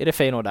är det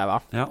Feyenoord där,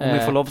 va? Ja, om vi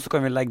får lov så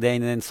kan vi lägga det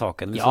in i den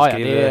saken.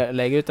 Det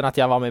lägger utan att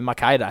jag var med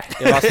Mackay där.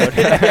 Det var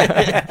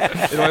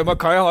stort. Roy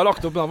Mackay har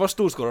lagt upp, han var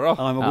storskårare då.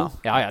 Han var god.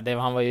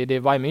 Det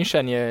var i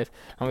München,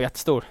 han var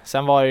jättestor.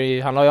 Sen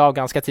han la ju av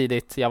ganska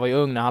tidigt. Jag var ju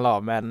ung när han la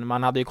av, men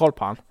man hade ju koll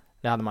på han.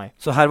 Det hade man ju.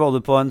 Så här var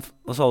du på en,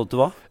 vad sa du att du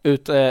var?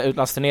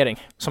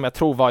 Utlandsturnering, som jag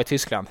tror var i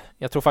Tyskland.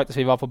 Jag tror faktiskt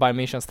vi var på Bayern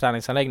Münchens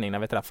träningsanläggning när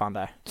vi träffade han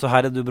där. Så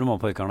här är du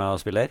Brommapojkarna och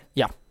spelar?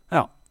 Ja.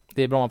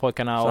 Det är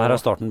Brommapojkarna. Så här har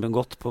starten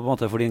gått på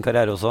måte för din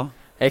karriär också?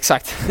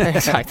 Exakt.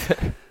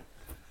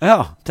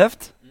 Ja,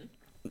 tufft.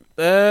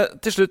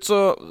 Till slut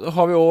så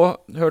har vi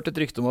också hört ett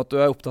rykte om att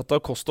du är upptatt av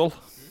kosthåll.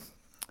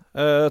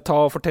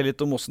 Ta och fortell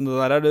lite om oss det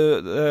där är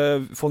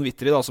du von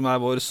Witteri då, som är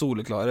vår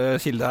soleklara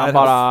kilde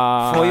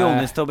här. Få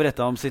Jonis till att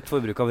berätta om sitt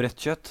förbruk av rött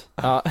kött.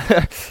 Ja.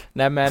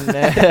 Nej, men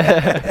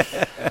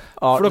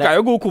Ja, För de är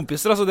ju goda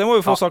kompisar, alltså det må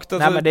vi få sagt.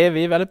 Alltså. Nej, men det är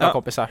vi väldigt bra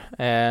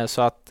kompisar.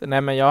 Så att,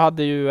 nej men jag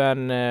hade ju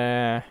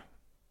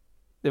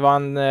det var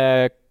en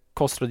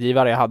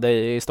kostrådgivare jag hade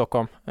i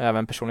Stockholm,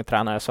 även personlig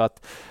tränare, så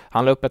att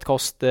han la upp ett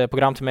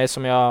kostprogram till mig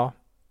som jag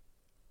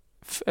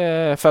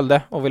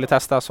följde och ville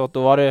testa, så att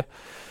då var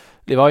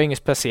det var ju inget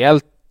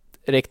speciellt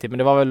riktigt, men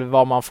det var väl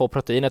var man får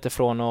proteinet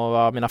ifrån och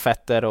vad mina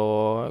fetter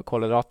och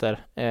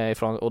kolhydrater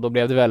ifrån, och då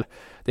blev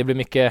det blev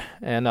mycket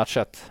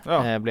nötkött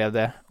blev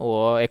det,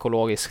 och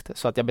ekologiskt,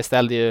 så att jag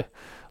beställde ju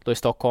då i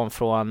Stockholm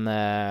från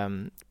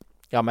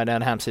men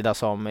en hemsida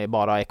som är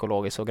bara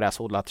ekologiskt och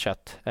gräsodlat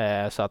kött,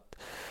 så att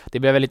det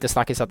blev väl lite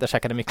snackigt att jag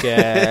käkade mycket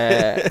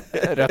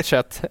rött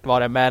kött var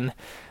det, men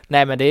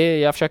nej, men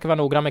jag försöker vara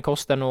noggrann med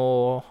kosten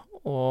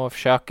och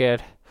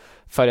försöker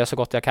följa så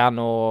gott jag kan,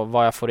 och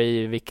vad jag får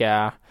i,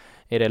 vilka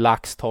är det,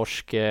 lax,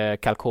 torsk,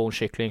 kalkon,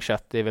 kyckling,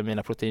 kött, det är väl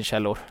mina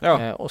proteinkällor,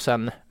 och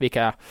sen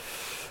vilka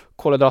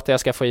kolhydrater jag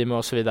ska få i mig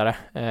och så vidare,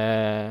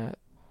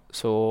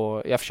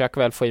 så jag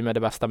försöker väl få i mig det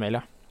bästa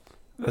möjliga.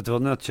 Vet du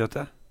vad nötkött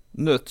är?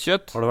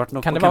 Nötkött? Har du varit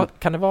något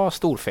kan det vara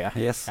storfe?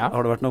 Yes. Ja.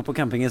 Har du varit något på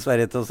camping i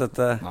Sverige och sett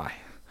Nej.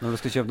 När du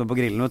ska köpa något på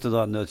grillen, vet du, då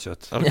är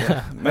nötkött. Okay.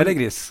 Eller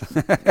gris.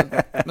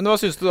 Men vad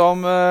syns du då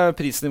om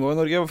prisnivået i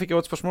Norge? Vad fick jag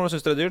ett spörsmål?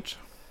 Syns du det är dyrt?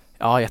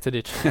 Ja,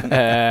 jättedyrt.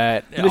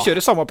 Du kör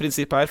ju samma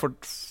princip här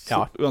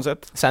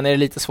oavsett. Sen är det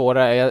lite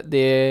svårare.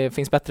 Det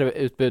finns bättre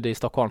utbud i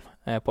Stockholm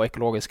på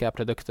ekologiska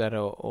produkter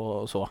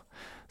och så.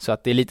 Så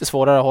att det är lite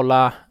svårare att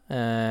hålla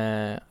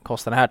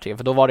kostnaden här, tycker jag.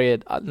 För då var det ju,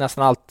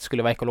 nästan allt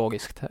skulle vara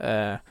ekologiskt.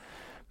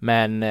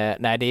 Men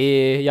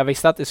nej, jag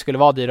visste att det skulle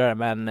vara dyrare,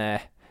 men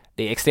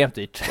det är extremt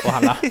dyrt att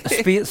handla.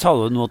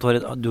 Sa du något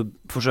att du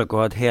försöker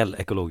ha ett helt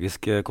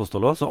ekologiskt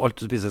kosthåll, så allt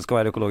du spiser ska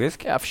vara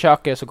ekologiskt? Jag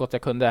försöker så gott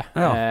jag kunde.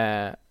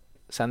 Ja.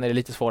 Sen är det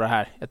lite svårare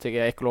här. Jag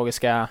tycker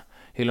ekologiska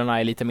hyllorna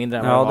är lite mindre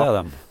än vad det är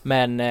de.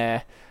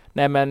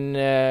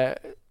 Men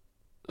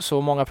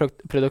så många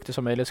produkter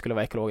som möjligt skulle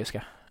vara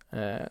ekologiska.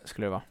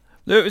 Skulle det vara.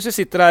 Du, hvis vi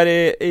sitter här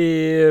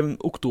i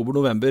oktober,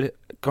 november,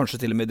 kanske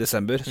till och med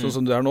december, så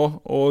som du är nu,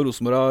 och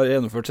Rosenborg har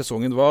genomfört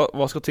säsongen,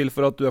 vad ska till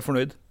för att du är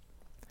förnöjd?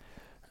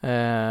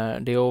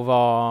 Det är att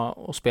vara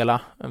och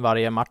spela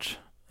varje match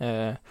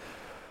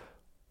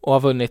och ha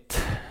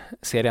vunnit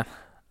serien.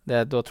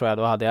 Då tror jag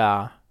då hade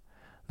jag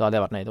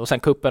varit nöjd. Och sen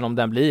kuppen, om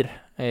den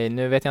blir,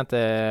 nu vet jag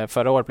inte,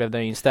 förra året blev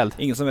den inställd.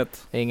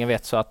 Ingen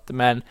vet, så att,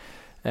 men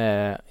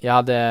jag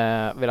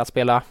hade velat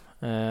spela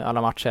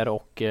alla matcher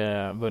och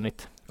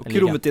vunnit. Och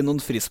krummet in någon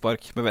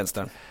frispark med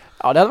vänstern.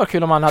 Ja, det hade varit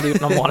kul om man hade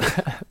gjort någon mål.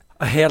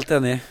 Helt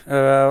enig.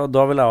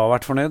 Då vill jag ha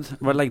varit förnöjd.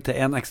 Bara lägg till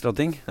en extra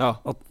ting.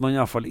 Ja. Att man i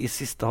alla fall i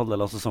sista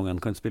halvdel av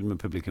säsongen kan spela med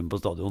publikum på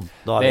stadion.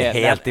 Då är det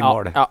helt i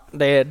mål. Ja,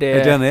 är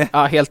du enig?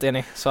 Ja, helt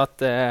enig. Så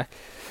att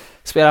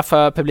spela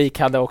för publik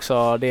hade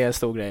också, det är en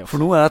stor grej också.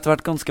 För nu har det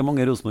varit ganska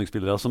många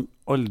Rosenborg-spelare som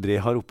aldrig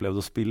har upplevt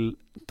att spela.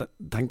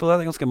 Tänk på det,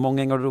 det är ganska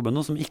många i garderoben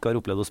nu som inte har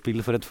upplevt att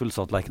spela för ett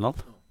fullsatt Lerkendal.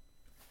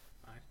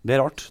 Det är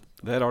rart.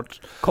 Det är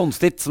rart.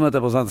 Konstigt, som det heter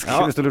på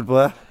svenska, hvis du lurer på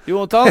det.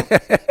 Jonathan,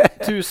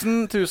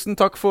 tusen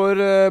tack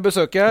för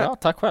besöket. Ja,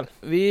 tack själv.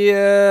 Vi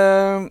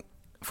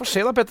får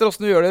se då, Petter,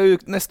 hvordan du gör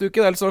det nästa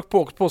vecka. Det är lite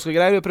sånn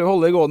påskegreier, vi prøver å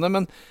holde det gående,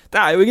 men det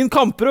är ju ingen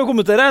kamper att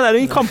kommentera. Det är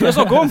ingen kamper att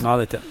snacka om. Ja,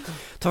 det är det.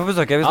 Tack för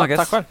besöket, vi snakkes.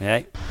 Tack själv.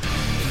 Hej.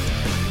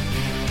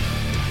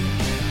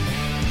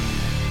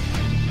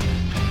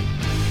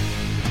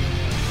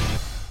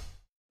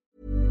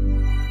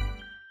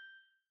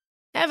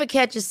 Ever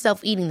catch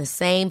yourself eating the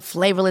same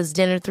flavorless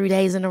dinner 3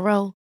 days in a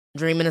row?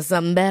 Dreaming of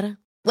something better?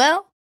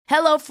 Well,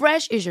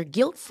 HelloFresh is your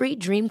guilt-free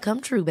dream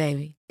come true,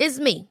 baby. It's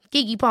me,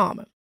 Keke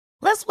Palmer.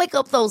 Let's wake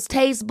up those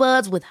taste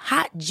buds with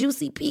hot,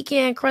 juicy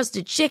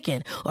pecan-crusted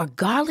chicken or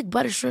garlic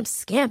butter shrimp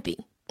scampi.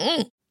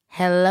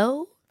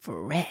 Hello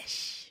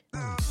Fresh.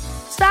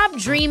 Stop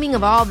dreaming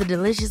of all the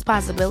delicious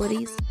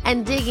possibilities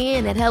and dig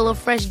in at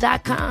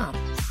HelloFresh.com.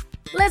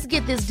 Let's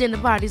get this dinner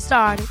party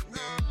started.